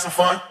go and have some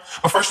fun,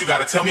 but first you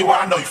gotta tell me where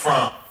I know you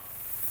from.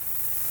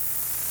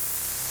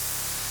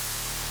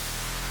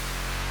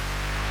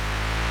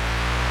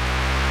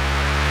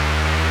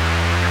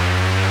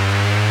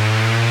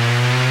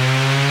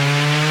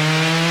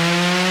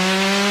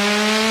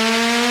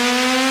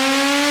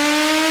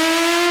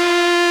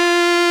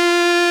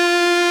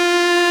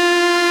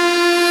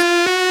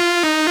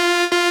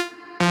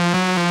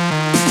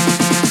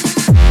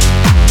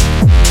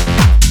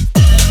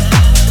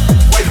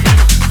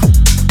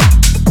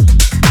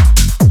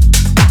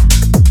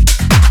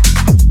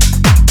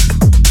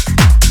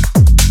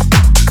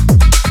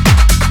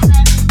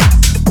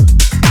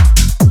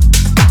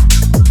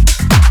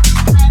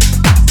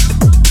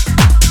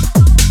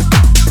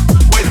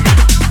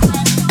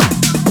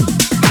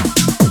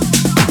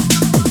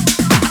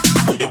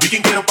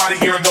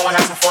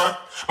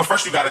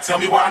 Tell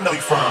me where I know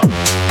you from.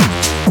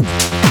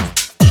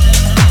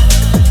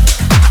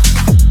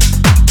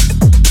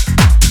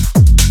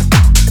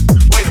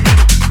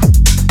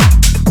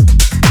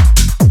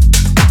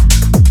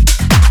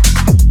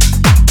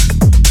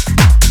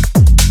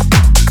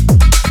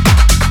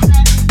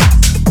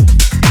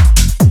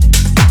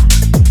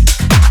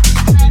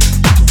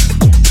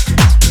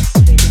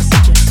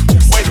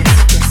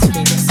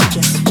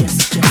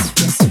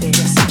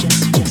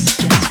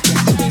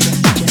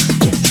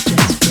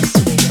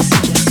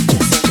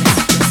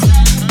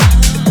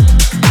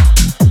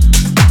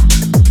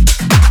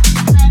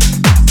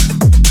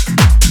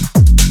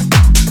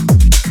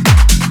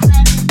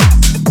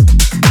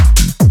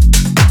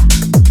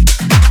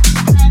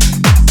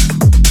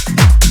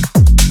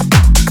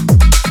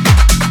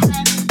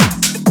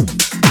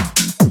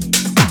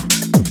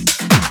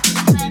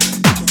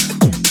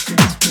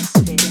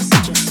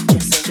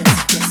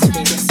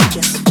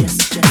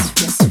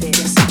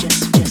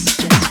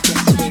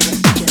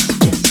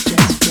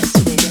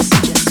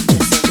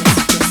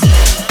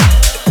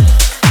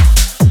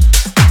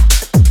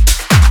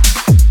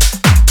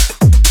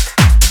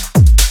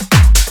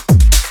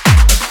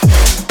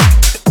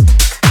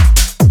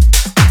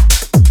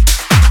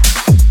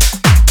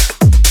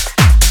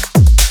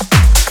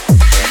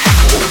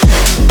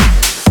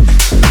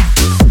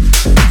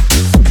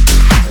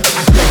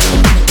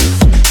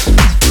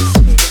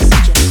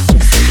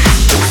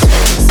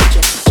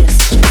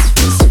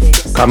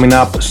 Coming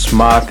up,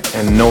 Smack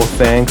and No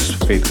Thanks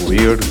fit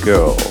Weird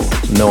Girl,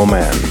 No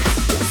Man.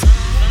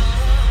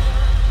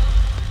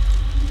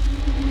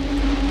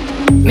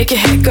 Make your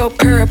head go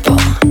purple,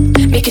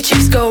 make your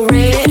cheeks go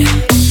red.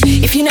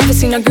 If you never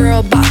seen a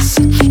girl boss,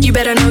 you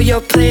better know your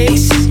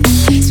place.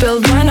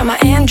 Spilled wine on my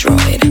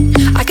Android,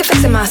 I can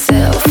fix it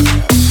myself.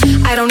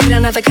 I don't need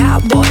another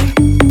cowboy,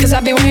 cause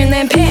I be wearing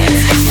them pants.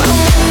 If I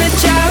want a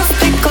jar of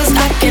pickles,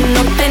 I can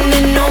open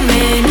it, no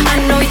man.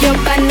 I know your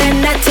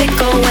banana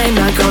tickle when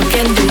a girl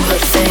can do her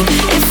thing.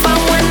 If I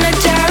want a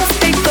jar of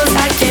pickles,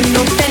 I can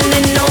open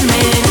it, no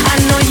man. I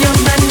know your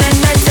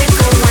banana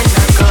tickle when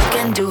a girl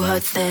can do her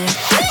thing.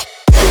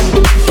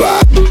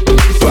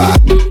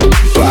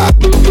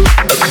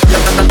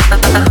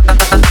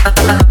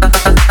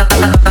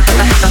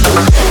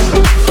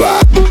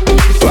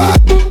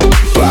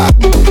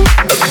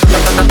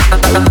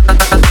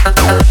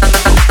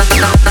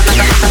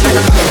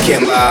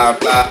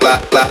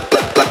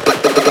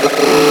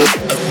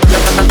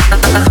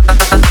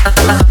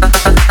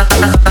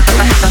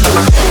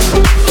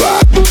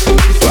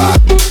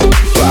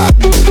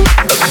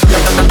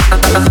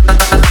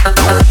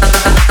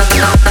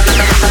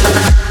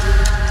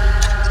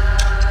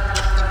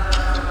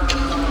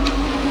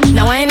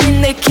 Now I ain't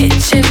in the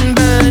kitchen,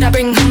 but I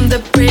bring home the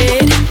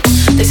bread.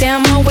 They say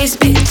I'm always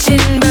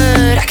bitching,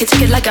 but I can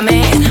take it like a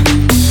man.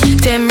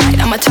 Damn right,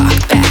 I'ma talk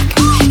back.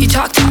 You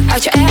talk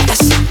out your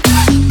ass,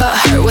 but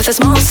hurt with a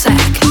small sack.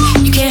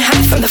 You can't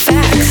hide from the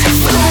facts.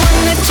 If I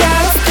want a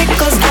jar of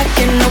pickles, I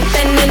can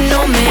open it,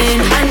 no man.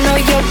 I know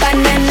your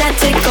banana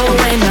tickle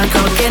when a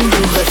girl can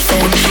do her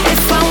thing.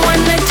 If I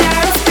want a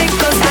jar of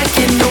pickles, I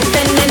can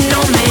open it,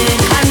 no man.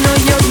 I know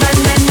your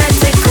banana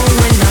tickle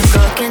when a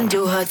girl can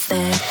do her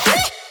thing.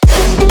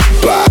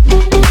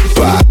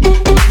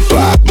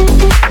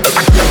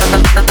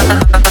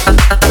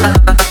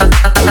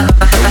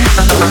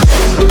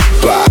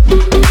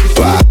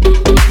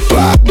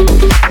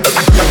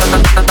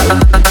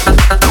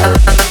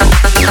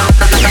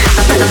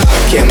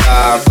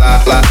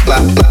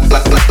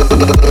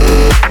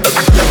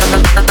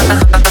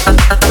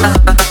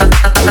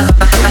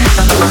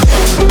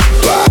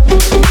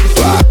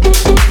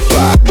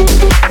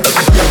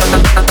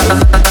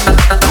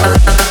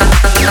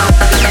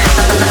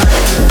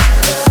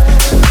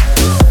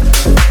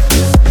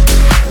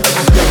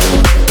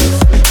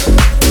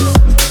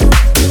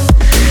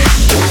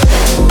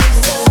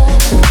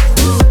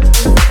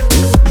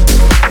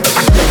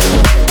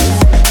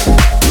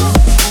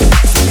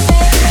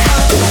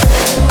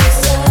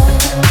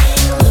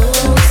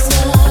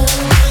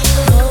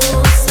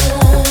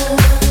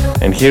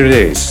 And here it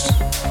is,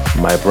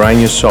 my brand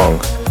new song,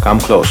 Come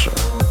Closer.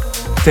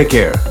 Take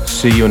care,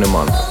 see you in a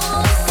month.